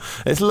learn.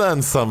 It's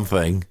learn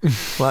something.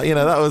 Like,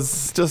 that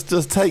was just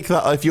take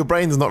that. If your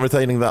brain's not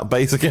retaining that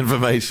basic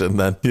information,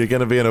 then you're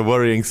going to be in a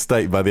worrying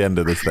state by the end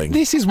of this thing.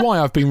 This is why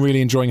I've been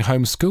really enjoying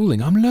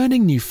homeschooling. I'm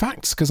learning new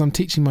facts because I'm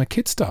teaching my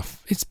kids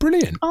stuff. It's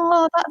brilliant.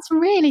 Oh, that's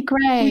really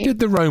great. We did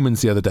the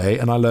Romans the other day,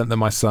 and I learnt that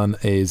my son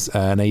is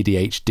an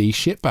ADHD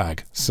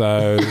shitbag.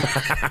 So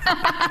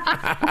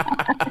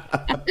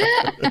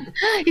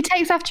he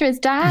takes after his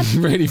dad.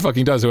 Really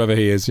fucking does, whoever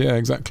he is. Yeah,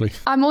 exactly.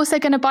 I'm also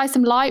going to buy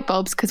some light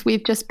bulbs because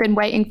we've just been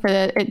waiting for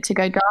it to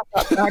go dark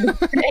outside and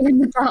put it in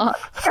the dark.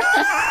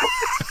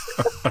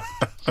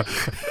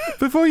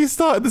 Before you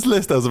started this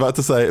list, I was about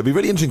to say it'd be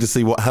really interesting to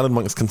see what Helen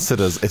Monks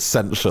considers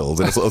essentials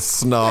in a sort of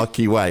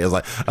snarky way. I was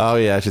like, oh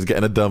yeah, she's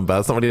getting a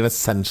dumbbell. It's not really an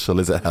essential,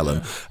 is it,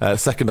 Helen?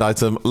 Second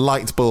item,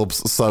 light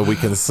bulbs so we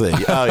can see.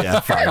 Oh yeah,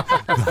 fine.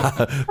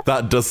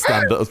 That does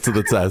stand up to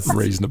the test.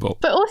 Reasonable.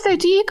 But also,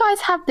 do you guys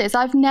have this?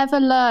 I've never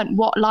learned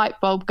what light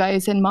bulb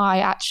goes in my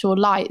actual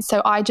light.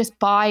 So I just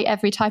buy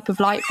every type of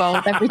light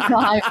bulb every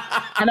time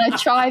and I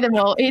try them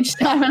all each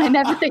time and I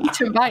never think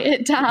to write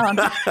it down.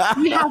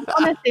 We have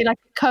honestly like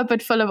a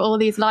cupboard full of all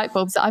these light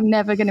bulbs that I'm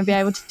never going to be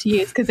able to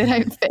use because they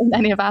don't fit in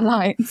any of our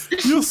lights.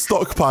 You're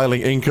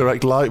stockpiling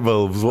incorrect light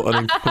bulbs. What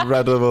an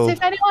incredible... So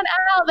if anyone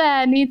out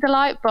there needs a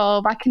light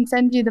bulb, I can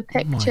send you the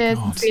pictures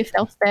and see if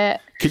they'll fit.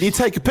 Can you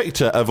take a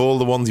picture of all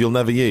the ones you'll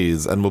never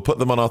use and we'll put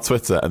them on our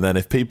Twitter, and then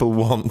if people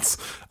want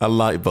a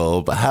light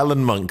bulb,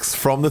 Helen Monks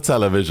from the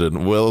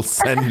television will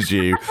send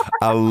you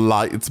a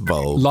light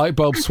bulb. Light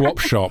bulb swap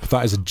shop.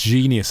 That is a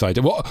genius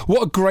idea.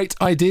 What a great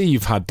idea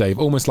you've had, Dave.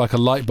 Almost like a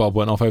light bulb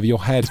went off over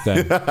your head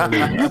then.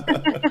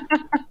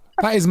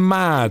 That is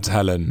mad,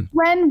 Helen.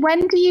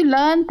 When do you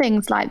learn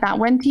things like that?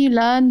 When do you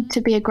learn to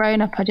be a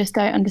grown-up? I just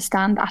don't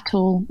understand at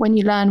all. When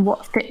you learn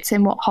what fits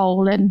in what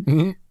hole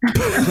and...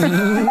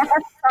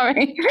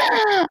 Sorry.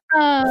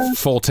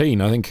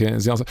 14, I think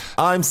is the answer.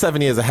 I'm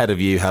 7 years ahead of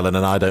you, Helen,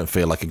 and I don't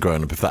feel like a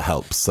grown-up, if that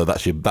helps. So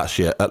that's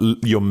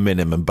your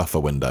minimum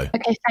buffer window.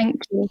 Okay,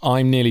 thank you.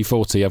 I'm nearly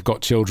 40. I've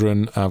got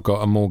children. I've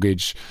got a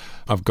mortgage.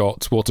 I've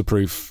got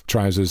waterproof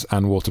trousers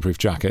and waterproof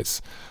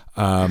jackets.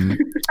 And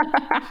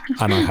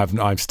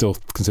I still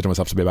consider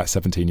myself to be about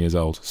 17 years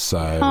old. So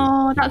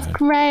that's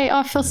great.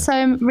 I feel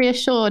so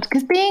reassured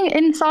because being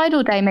inside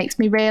all day makes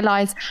me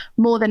realise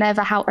more than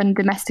ever how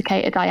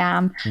undomesticated I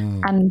am,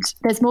 and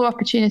there's more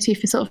opportunity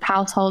for sort of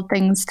household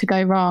things to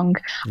go wrong.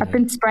 Yeah. I've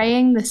been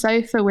spraying the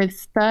sofa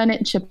with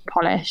furniture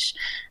polish,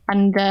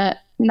 and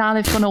now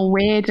they've gone all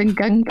weird and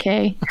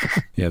gunky.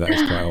 Yeah, that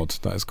is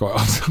quite odd.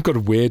 I've got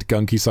a weird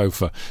gunky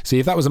sofa. See,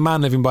 if that was a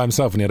man living by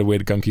himself and he had a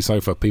weird gunky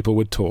sofa, people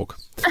would talk.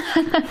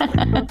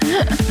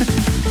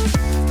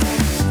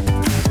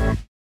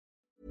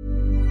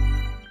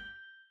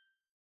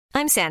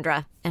 I'm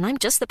Sandra, and I'm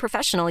just the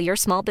professional your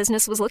small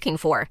business was looking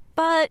for.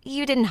 But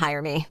you didn't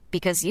hire me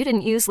because you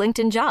didn't use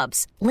LinkedIn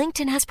Jobs.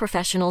 LinkedIn has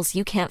professionals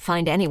you can't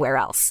find anywhere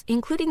else,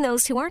 including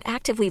those who aren't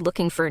actively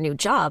looking for a new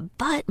job,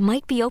 but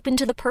might be open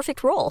to the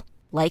perfect role,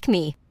 like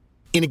me.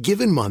 In a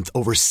given month,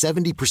 over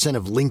 70%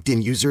 of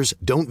LinkedIn users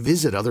don't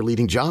visit other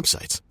leading job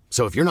sites.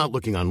 So if you're not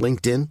looking on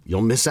LinkedIn,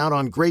 you'll miss out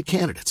on great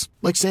candidates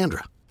like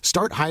Sandra.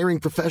 Start hiring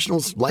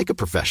professionals like a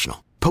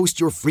professional. Post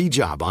your free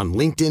job on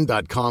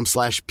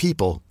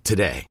linkedin.com/people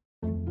today.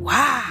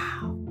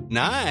 Wow.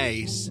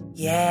 Nice.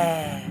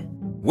 Yeah.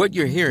 What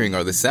you're hearing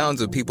are the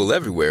sounds of people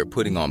everywhere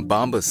putting on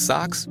Bombas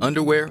socks,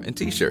 underwear, and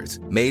T-shirts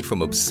made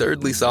from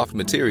absurdly soft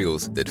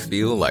materials that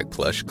feel like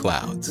plush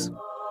clouds.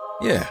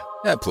 Yeah,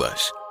 that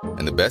plush.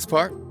 And the best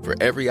part? For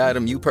every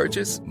item you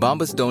purchase,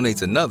 Bombas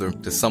donates another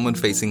to someone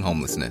facing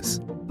homelessness.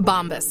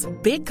 Bombas.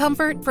 Big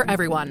comfort for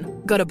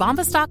everyone. Go to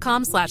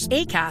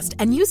bombas.com/ACAST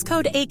and use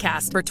code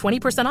ACAST for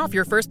 20% off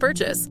your first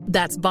purchase.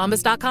 That's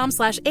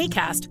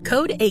bombas.com/ACAST.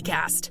 Code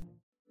ACAST.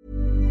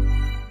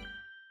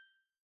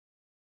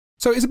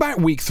 So it's about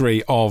week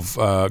 3 of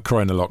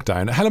Corona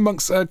lockdown. Helen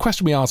Monks, a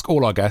question we ask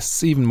all our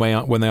guests, even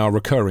when they are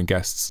recurring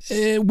guests.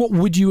 What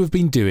would you have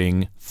been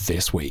doing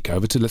this week?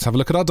 Let's have a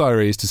look at our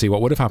diaries to see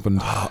what would have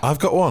happened. I've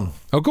got one.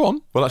 Oh, go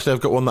on. Well, actually,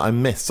 I've got one that I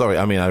missed. Sorry,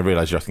 I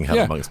realise you're asking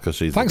Helen Monks because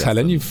she's... Thanks,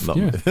 Helen.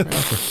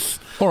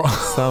 All right.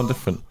 Sound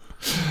different.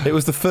 It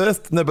was the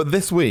first... No, but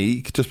this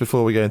week, just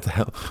before we go into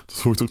hell... Just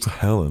before we talk to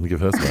Helen, give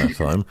her some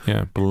time.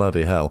 Yeah.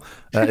 Bloody hell.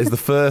 Is the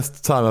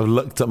first time I've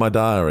looked at my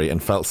diary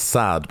and felt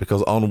sad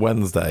because on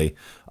Wednesday,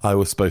 I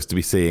was supposed to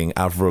be seeing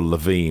Avril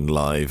Lavigne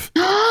live.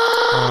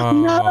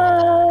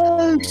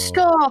 No!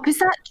 Stop! Is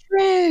that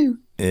true?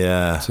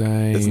 Yeah.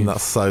 Dave. Isn't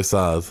that so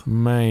sad?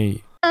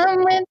 Mate.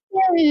 I'm with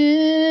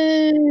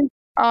you.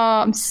 Oh,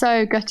 I'm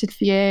so gutted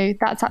for you.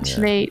 That's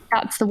actually,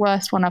 that's the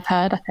worst one I've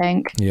heard, I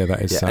think. Yeah,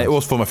 that is sad. It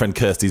was for my friend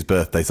Kirsty's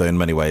birthday, so in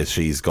many ways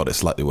she's got it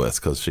slightly worse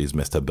because she's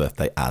missed her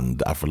birthday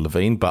and Avril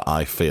Lavigne, but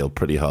I feel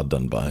pretty hard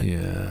done by.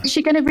 Yeah. Is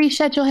she going to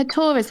reschedule her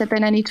tour? Has there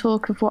been any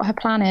talk of what her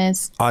plan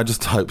is? I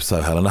just hope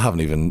so, Helen. I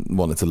haven't even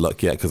wanted to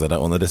look yet because I don't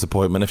want the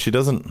disappointment if she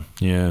doesn't.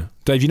 Yeah.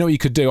 Dave, you know what you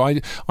could do?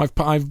 I've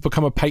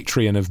become a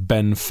Patreon of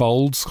Ben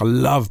Folds. I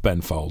love Ben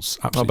Folds.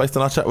 Absolutely. Based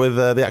on our chat with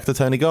the actor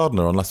Tony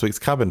Gardner on last week's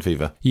Cabin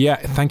Fever. Yeah,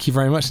 thank you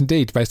very much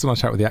indeed. Based on our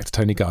chat with the actor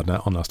Tony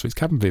Gardner on last week's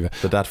Cabin Fever.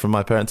 The dad from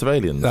My Parents of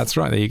Aliens. That's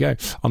right, there you go.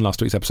 On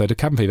last week's episode of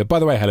Cabin Fever. By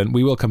the way, Helen,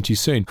 we will come to you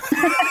soon.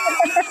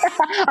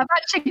 I've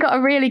actually got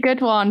a really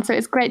good one, so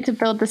it's great to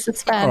build the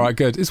suspense. All right,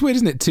 good. It's weird,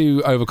 isn't it?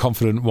 Two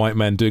overconfident white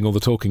men doing all the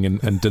talking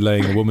and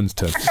delaying a woman's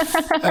turn.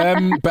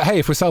 But hey,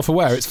 if we're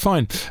self-aware, it's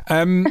fine.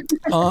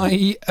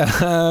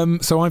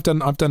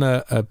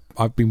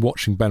 I've been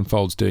watching Ben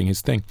Folds doing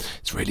his thing.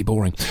 It's really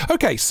boring.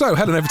 Okay, so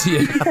Helen, over to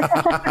you.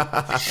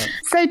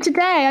 So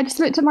today, I just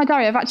looked at my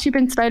diary. I've actually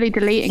been slowly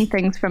deleting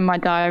things from my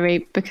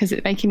diary because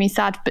it's making me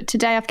sad. But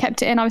today I've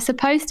kept it in. I was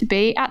supposed to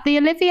be at the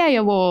Olivier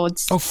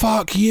Awards. Oh,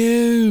 fuck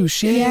you.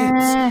 Shit.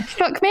 Yeah,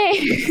 fuck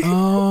me.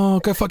 Oh,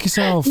 go fuck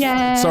yourself.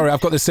 Yeah. Sorry,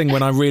 I've got this thing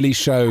when I really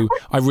show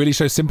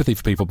sympathy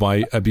for people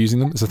by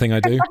abusing them. It's a thing I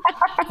do.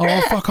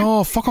 Oh,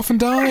 fuck off and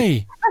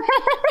die.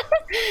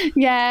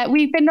 Yeah,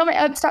 we've been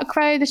nominated. Upstart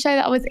Crow, the show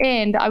that I was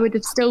in, that I would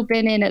have still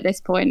been in at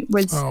this point,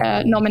 was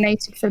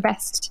nominated for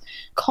Best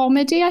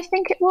Comedy, I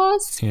think it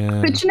was. Yeah.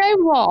 But you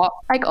know what?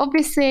 Like,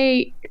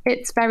 obviously,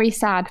 it's very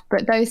sad,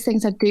 but those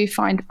things I do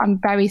find I'm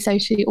very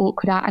socially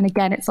awkward at. And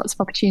again, it's lots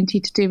of opportunity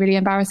to do really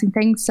embarrassing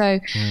things.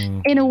 So,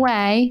 in a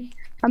way,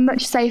 I'm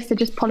much safer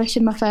just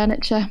polishing my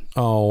furniture.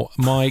 Oh,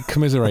 my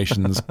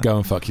commiserations. Go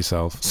and fuck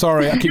yourself.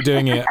 Sorry, I keep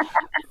doing it.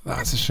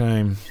 That's a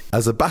shame.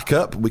 As a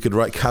backup, we could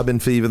write Cabin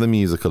Fever the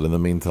musical in the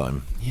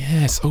meantime.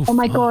 Yes. Oh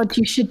my God,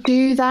 you should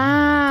do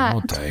that.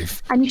 Oh,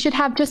 Dave. And you should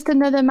have Just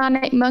Another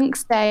Manic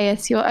Monks Day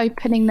as your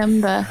opening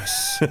number.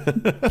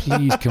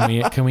 Please,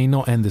 can we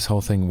not end this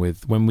whole thing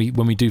with, when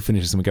we do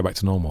finish this and we go back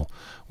to normal,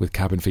 with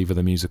Cabin Fever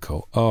the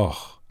musical?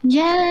 Oh.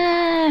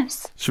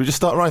 Yes. Should we just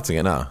start writing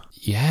it now?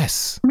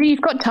 Yes. I mean,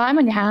 you've got time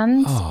on your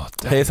hands. Oh,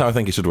 here's how I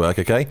think it should work,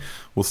 okay?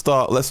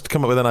 Let's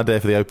come up with an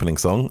idea for the opening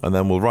song, and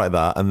then we'll write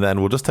that, and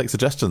then we'll just take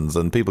suggestions,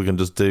 and people can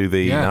just do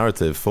the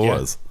narrative for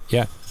us.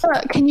 Yeah.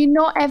 But can you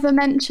not ever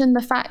mention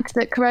the fact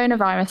that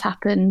coronavirus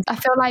happened? I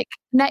feel like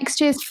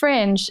next year's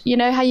Fringe, you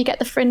know how you get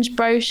the Fringe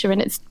brochure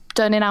and it's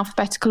done in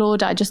alphabetical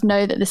order? I just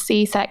know that the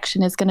C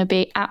section is going to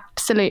be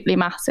absolutely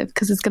massive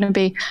because there's going to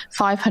be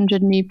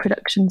 500 new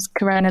productions,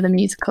 Corona the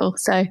musical.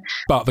 So,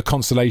 but the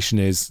consolation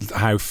is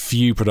how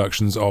few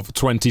productions of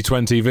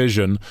 2020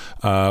 Vision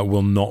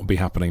will not be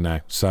happening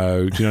now.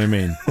 So, do you know what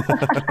I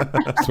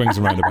mean? Swings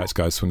and roundabouts,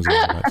 guys. Swings and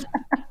roundabouts.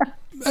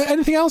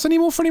 Anything else? Any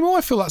more? I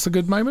feel that's a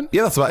good moment.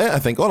 Yeah, that's about it. I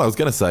think all I was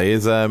going to say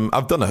is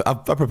I've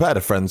prepared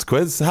a friends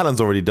quiz.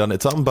 Helen's already done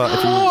it, Tom,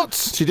 but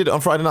she did it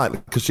on Friday night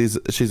because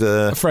she's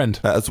a friend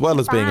as well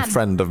as being a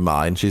friend of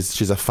mine.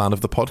 She's a fan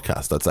of the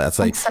podcast. I'd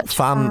say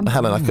fan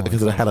Helen. I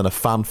consider Helen a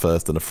fan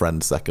first and a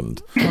friend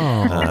second.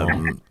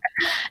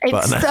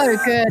 It's so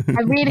good.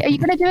 Are you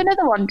going to do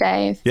another one,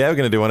 Dave? Yeah, we're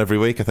going to do one every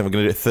week. I think we're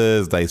going to do it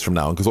Thursdays from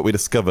now on because what we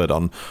discovered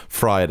on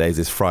Fridays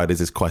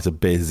is quite a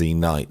busy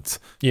night.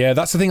 Yeah,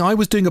 that's the thing. I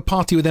was doing a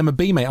party with Emma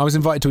B, mate. I was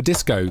invited to a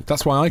disco.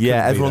 That's why I couldn't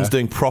everyone's be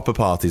there. doing proper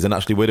parties, and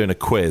actually we're doing a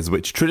quiz,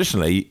 which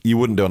traditionally you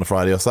wouldn't do on a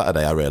Friday or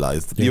Saturday, I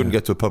realised. You wouldn't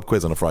go to a pub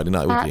quiz on a Friday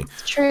night, would you?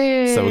 That's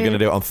true. So we're going to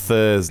do it on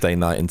Thursday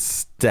night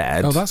instead.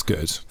 Oh, that's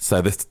good.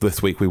 So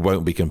this week we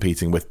won't be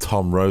competing with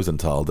Tom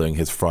Rosenthal doing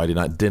his Friday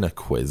night dinner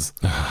quiz,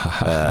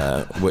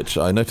 which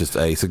I noticed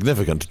a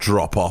significant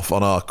drop off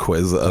on our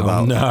quiz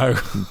about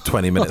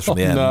 20 minutes from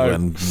the end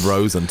when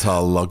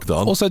Rosenthal logged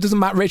on. Also, doesn't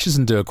Matt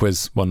Richardson do a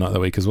quiz one night of the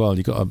week as well?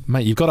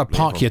 You've got to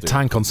park your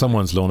tank on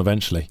someone's lawn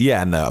eventually.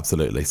 Yeah, no,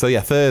 absolutely. So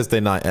yeah, Thursday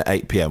night at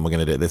 8 p.m. we're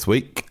going to do it this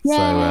week. Yay.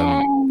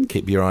 So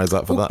keep your eyes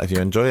out for that if you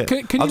enjoy it.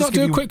 Can you not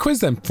do a quick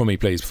quiz then for me,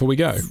 please, before we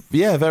go?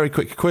 Yeah, very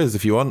quick quiz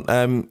if you want.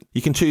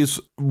 You can choose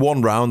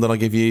one round and I'll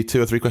give you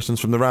 2 or 3 questions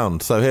from the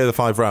round. So here are the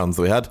 5 rounds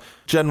that we had.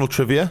 General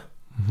trivia,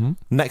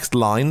 next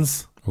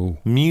lines,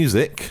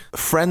 music,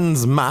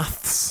 friends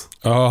maths.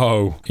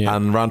 Oh, yeah.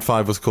 And round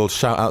 5 was called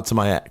Shout Out to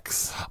My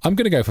Ex. I'm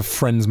going to go for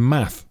friends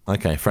math.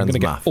 Okay, friends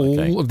math. I'm going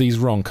to get all of these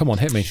wrong. Come on,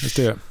 hit me. Let's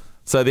do it.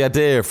 So the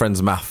idea of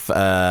Friends Math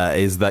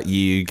is that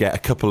you get a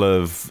couple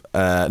of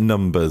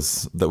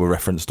numbers that were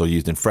referenced or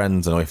used in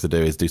Friends, and all you have to do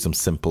is do some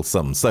simple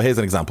sums. So here's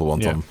an example one,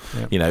 Tom.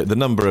 Yeah. You know, the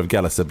number of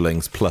Geller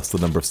siblings plus the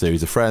number of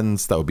series of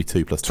friends, that would be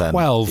 2 plus 10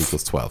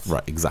 equals 12.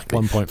 Right, exactly.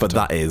 1 point for But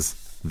that is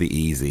the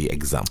easy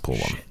example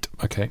one.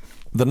 Okay.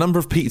 The number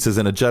of pizzas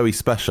in a Joey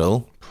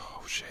special.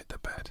 Oh, shit, they're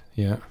bad.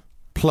 Yeah.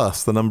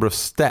 Plus the number of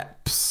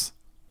steps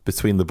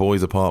between the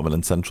boys' apartment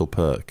and Central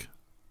Perk.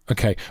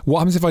 Okay, what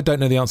happens if I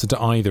don't know the answer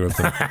to either of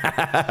them? Am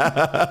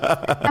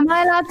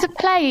I allowed to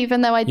play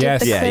even though I did the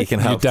quiz? Yeah, you can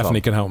help. You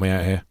definitely can help me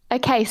out here.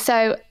 Okay,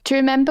 so do you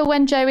remember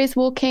when Joey's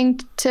walking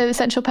to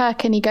Central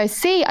Perk and he goes,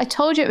 see, I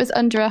told you it was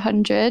under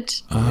 100.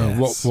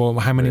 Yes.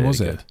 How many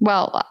was it?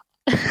 Well,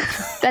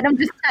 then I'm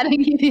just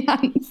telling you the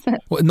answer.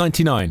 What,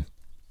 99?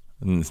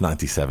 It's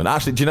 97.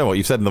 Actually, do you know what?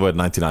 You've said in the word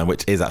 99,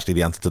 which is actually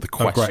the answer to the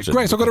question.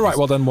 Great, so I got it right.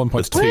 Well done, 1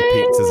 point. There's 2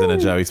 pizzas in a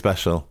Joey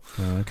special.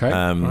 Okay.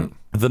 Right.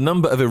 The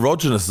number of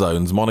erogenous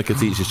zones Monica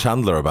teaches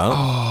Chandler about.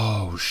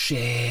 Oh,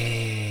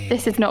 shit.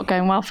 This is not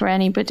going well for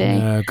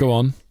anybody. Go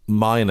on.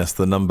 Minus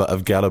the number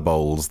of Geller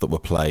bowls that were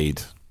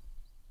played.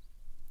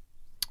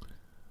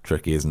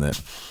 Tricky, isn't it?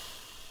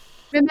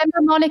 Remember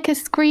Monica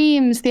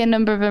screams the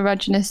number of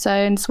erogenous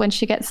zones when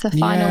she gets the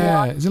final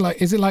one?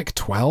 Is it like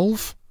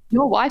 12?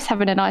 Your wife's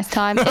having a nice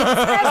time. It's 7.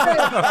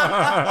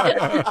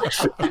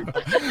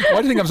 Why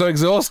do you think I'm so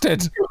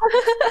exhausted?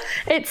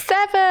 It's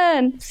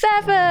 7.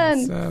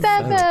 7.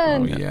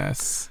 Oh,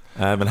 yes.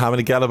 And how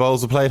many Gala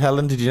Bowls were played,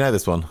 Helen? Did you know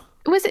this one?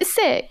 Was it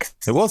 6?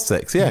 It was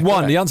 6, yeah. 1.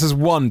 Correct. The answer's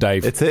 1,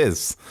 Dave. It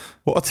is.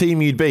 What a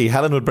team you'd be.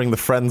 Helen would bring the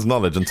Friends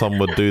knowledge and Tom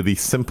would do the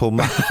simple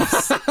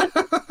maths.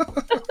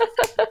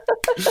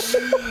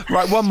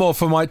 Right, one more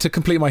to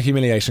complete my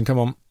humiliation. Come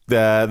on.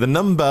 The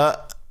number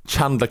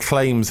Chandler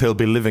claims he'll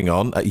be living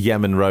on at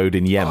Yemen Road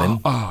in Yemen.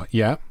 Oh,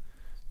 yeah.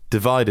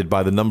 Divided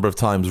by the number of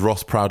times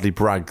Ross proudly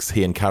brags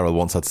he and Carol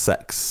once had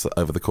sex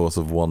over the course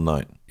of one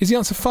night. Is the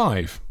answer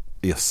 5?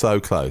 You're so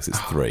close. It's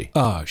 3.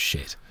 Oh,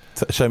 shit.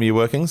 Show me your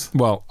workings.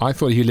 Well, I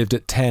thought you lived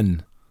at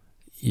 10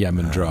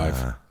 Yemen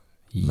Drive.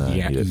 No,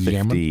 you did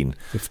 15.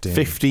 15.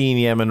 15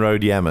 Yemen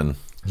Road, Yemen.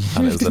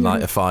 And it was the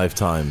night of 5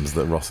 times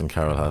that Ross and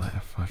Carol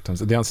had. 5 times.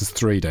 The answer's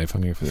 3, Dave.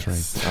 I'm going for 3.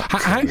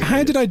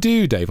 How did I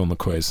do, Dave, on the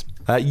quiz?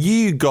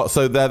 You got...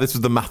 So this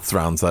was the maths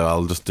round, so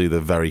I'll just do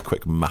the very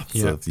quick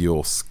maths of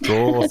your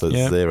score. So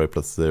 0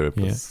 plus 0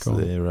 plus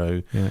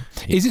 0. Yeah.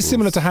 Is it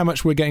similar to how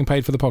much we're getting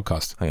paid for the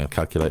podcast? Hang on,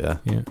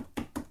 calculator. Yeah.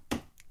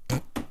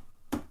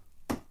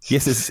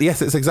 Yes, it's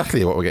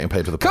exactly what we're getting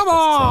paid for the podcast. Come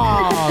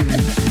on!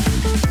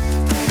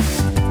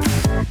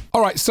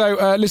 All right,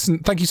 so listen,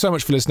 thank you so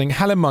much for listening.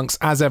 Helen Monks,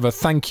 as ever,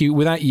 thank you.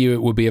 Without you,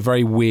 it would be a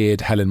very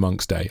weird Helen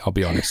Monks day, I'll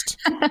be honest.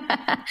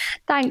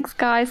 Thanks,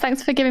 guys.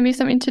 Thanks for giving me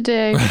something to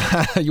do.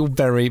 You're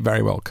very,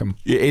 very welcome.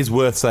 It is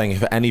worth saying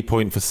if at any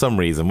point, for some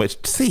reason, which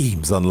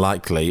seems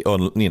unlikely,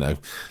 or,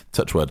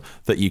 touch wood,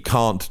 that you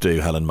can't do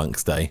Helen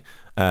Monks day,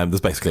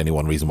 there's basically only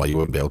one reason why you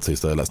wouldn't be able to,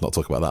 so let's not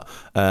talk about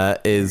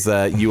that, is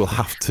you will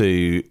have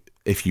to,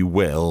 if you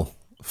will...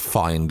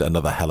 find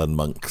another Helen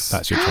Monks.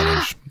 That's your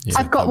challenge. Yeah.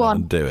 I've got one.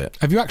 And do it.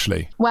 Have you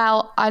actually?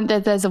 Well,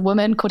 there's a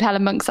woman called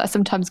Helen Monks that I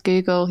sometimes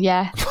Google.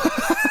 Yeah.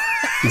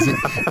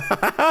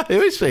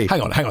 Who is she?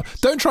 Hang on.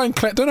 Don't try and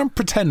don't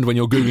pretend when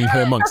you're Googling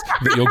Helen Monks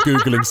that you're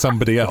Googling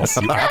somebody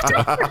else, you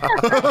actor.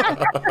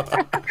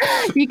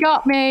 You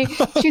got me.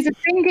 She's a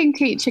singing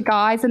teacher,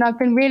 guys, and I've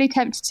been really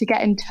tempted to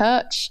get in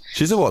touch.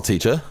 She's a what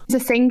teacher?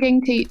 She's a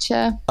singing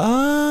teacher.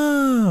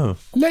 Oh.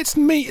 Let's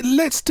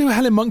do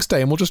Helen Monks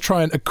Day and we'll just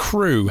try and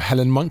accrue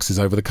Helen Monkses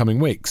over the coming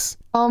weeks.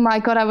 Oh my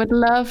God, I would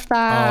love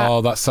that.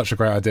 Oh, that's such a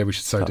great idea. We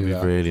should do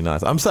that. Really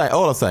nice. All I'm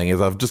saying is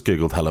I've just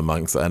Googled Helen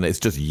Monks and it's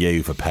just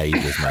you for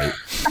pages, mate.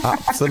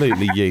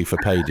 Absolutely you for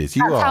pages.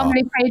 That's how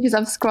many pages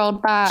I've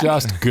scrolled back.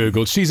 Just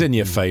Googled. She's in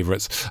your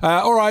favourites.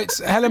 All right,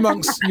 Helen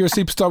Monks, you're a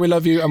superstar. We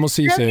love you and we'll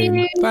see you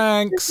soon.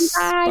 Thanks.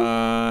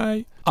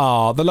 Bye.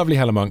 Ah, the lovely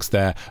Helen Monks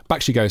there.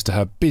 Back she goes to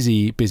her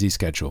busy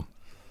schedule.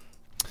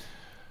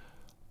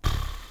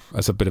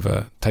 That's a bit of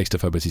a taste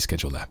of her busy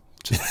schedule there.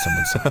 Just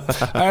someone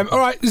said. All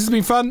right, this has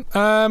been fun.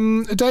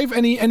 Dave,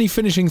 any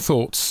finishing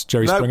thoughts,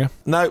 Jerry Springer?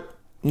 No.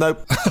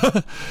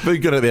 Very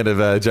good at the end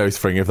of Jerry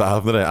Springer, if that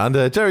happened.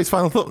 And Jerry's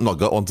final thought, not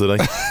got one today.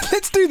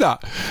 Let's do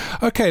that.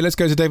 Okay, let's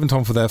go to Dave and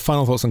Tom for their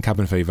final thoughts on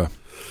Cabin Fever.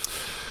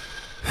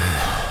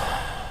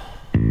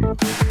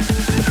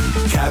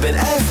 Cabin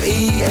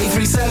FE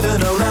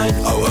 83709.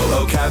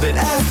 Oh, Cabin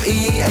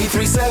FE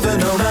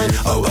 83709.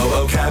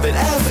 Oh, Cabin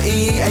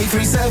FE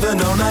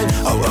 83709.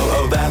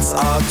 Oh, that's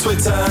our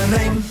Twitter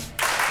name.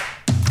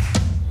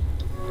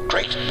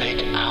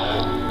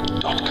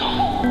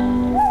 GreatBigOwl.com.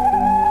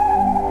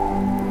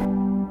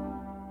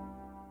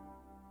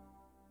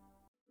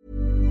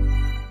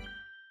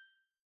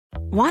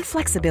 Want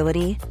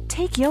flexibility?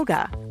 Take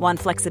yoga. Want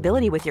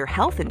flexibility with your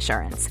health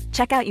insurance?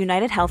 Check out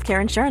United Healthcare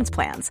Insurance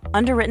Plans.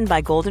 Underwritten by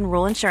Golden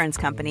Rule Insurance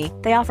Company,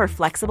 they offer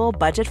flexible,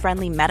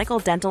 budget-friendly medical,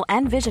 dental,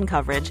 and vision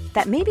coverage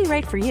that may be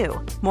right for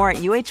you. More at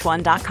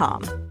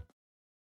UH1.com.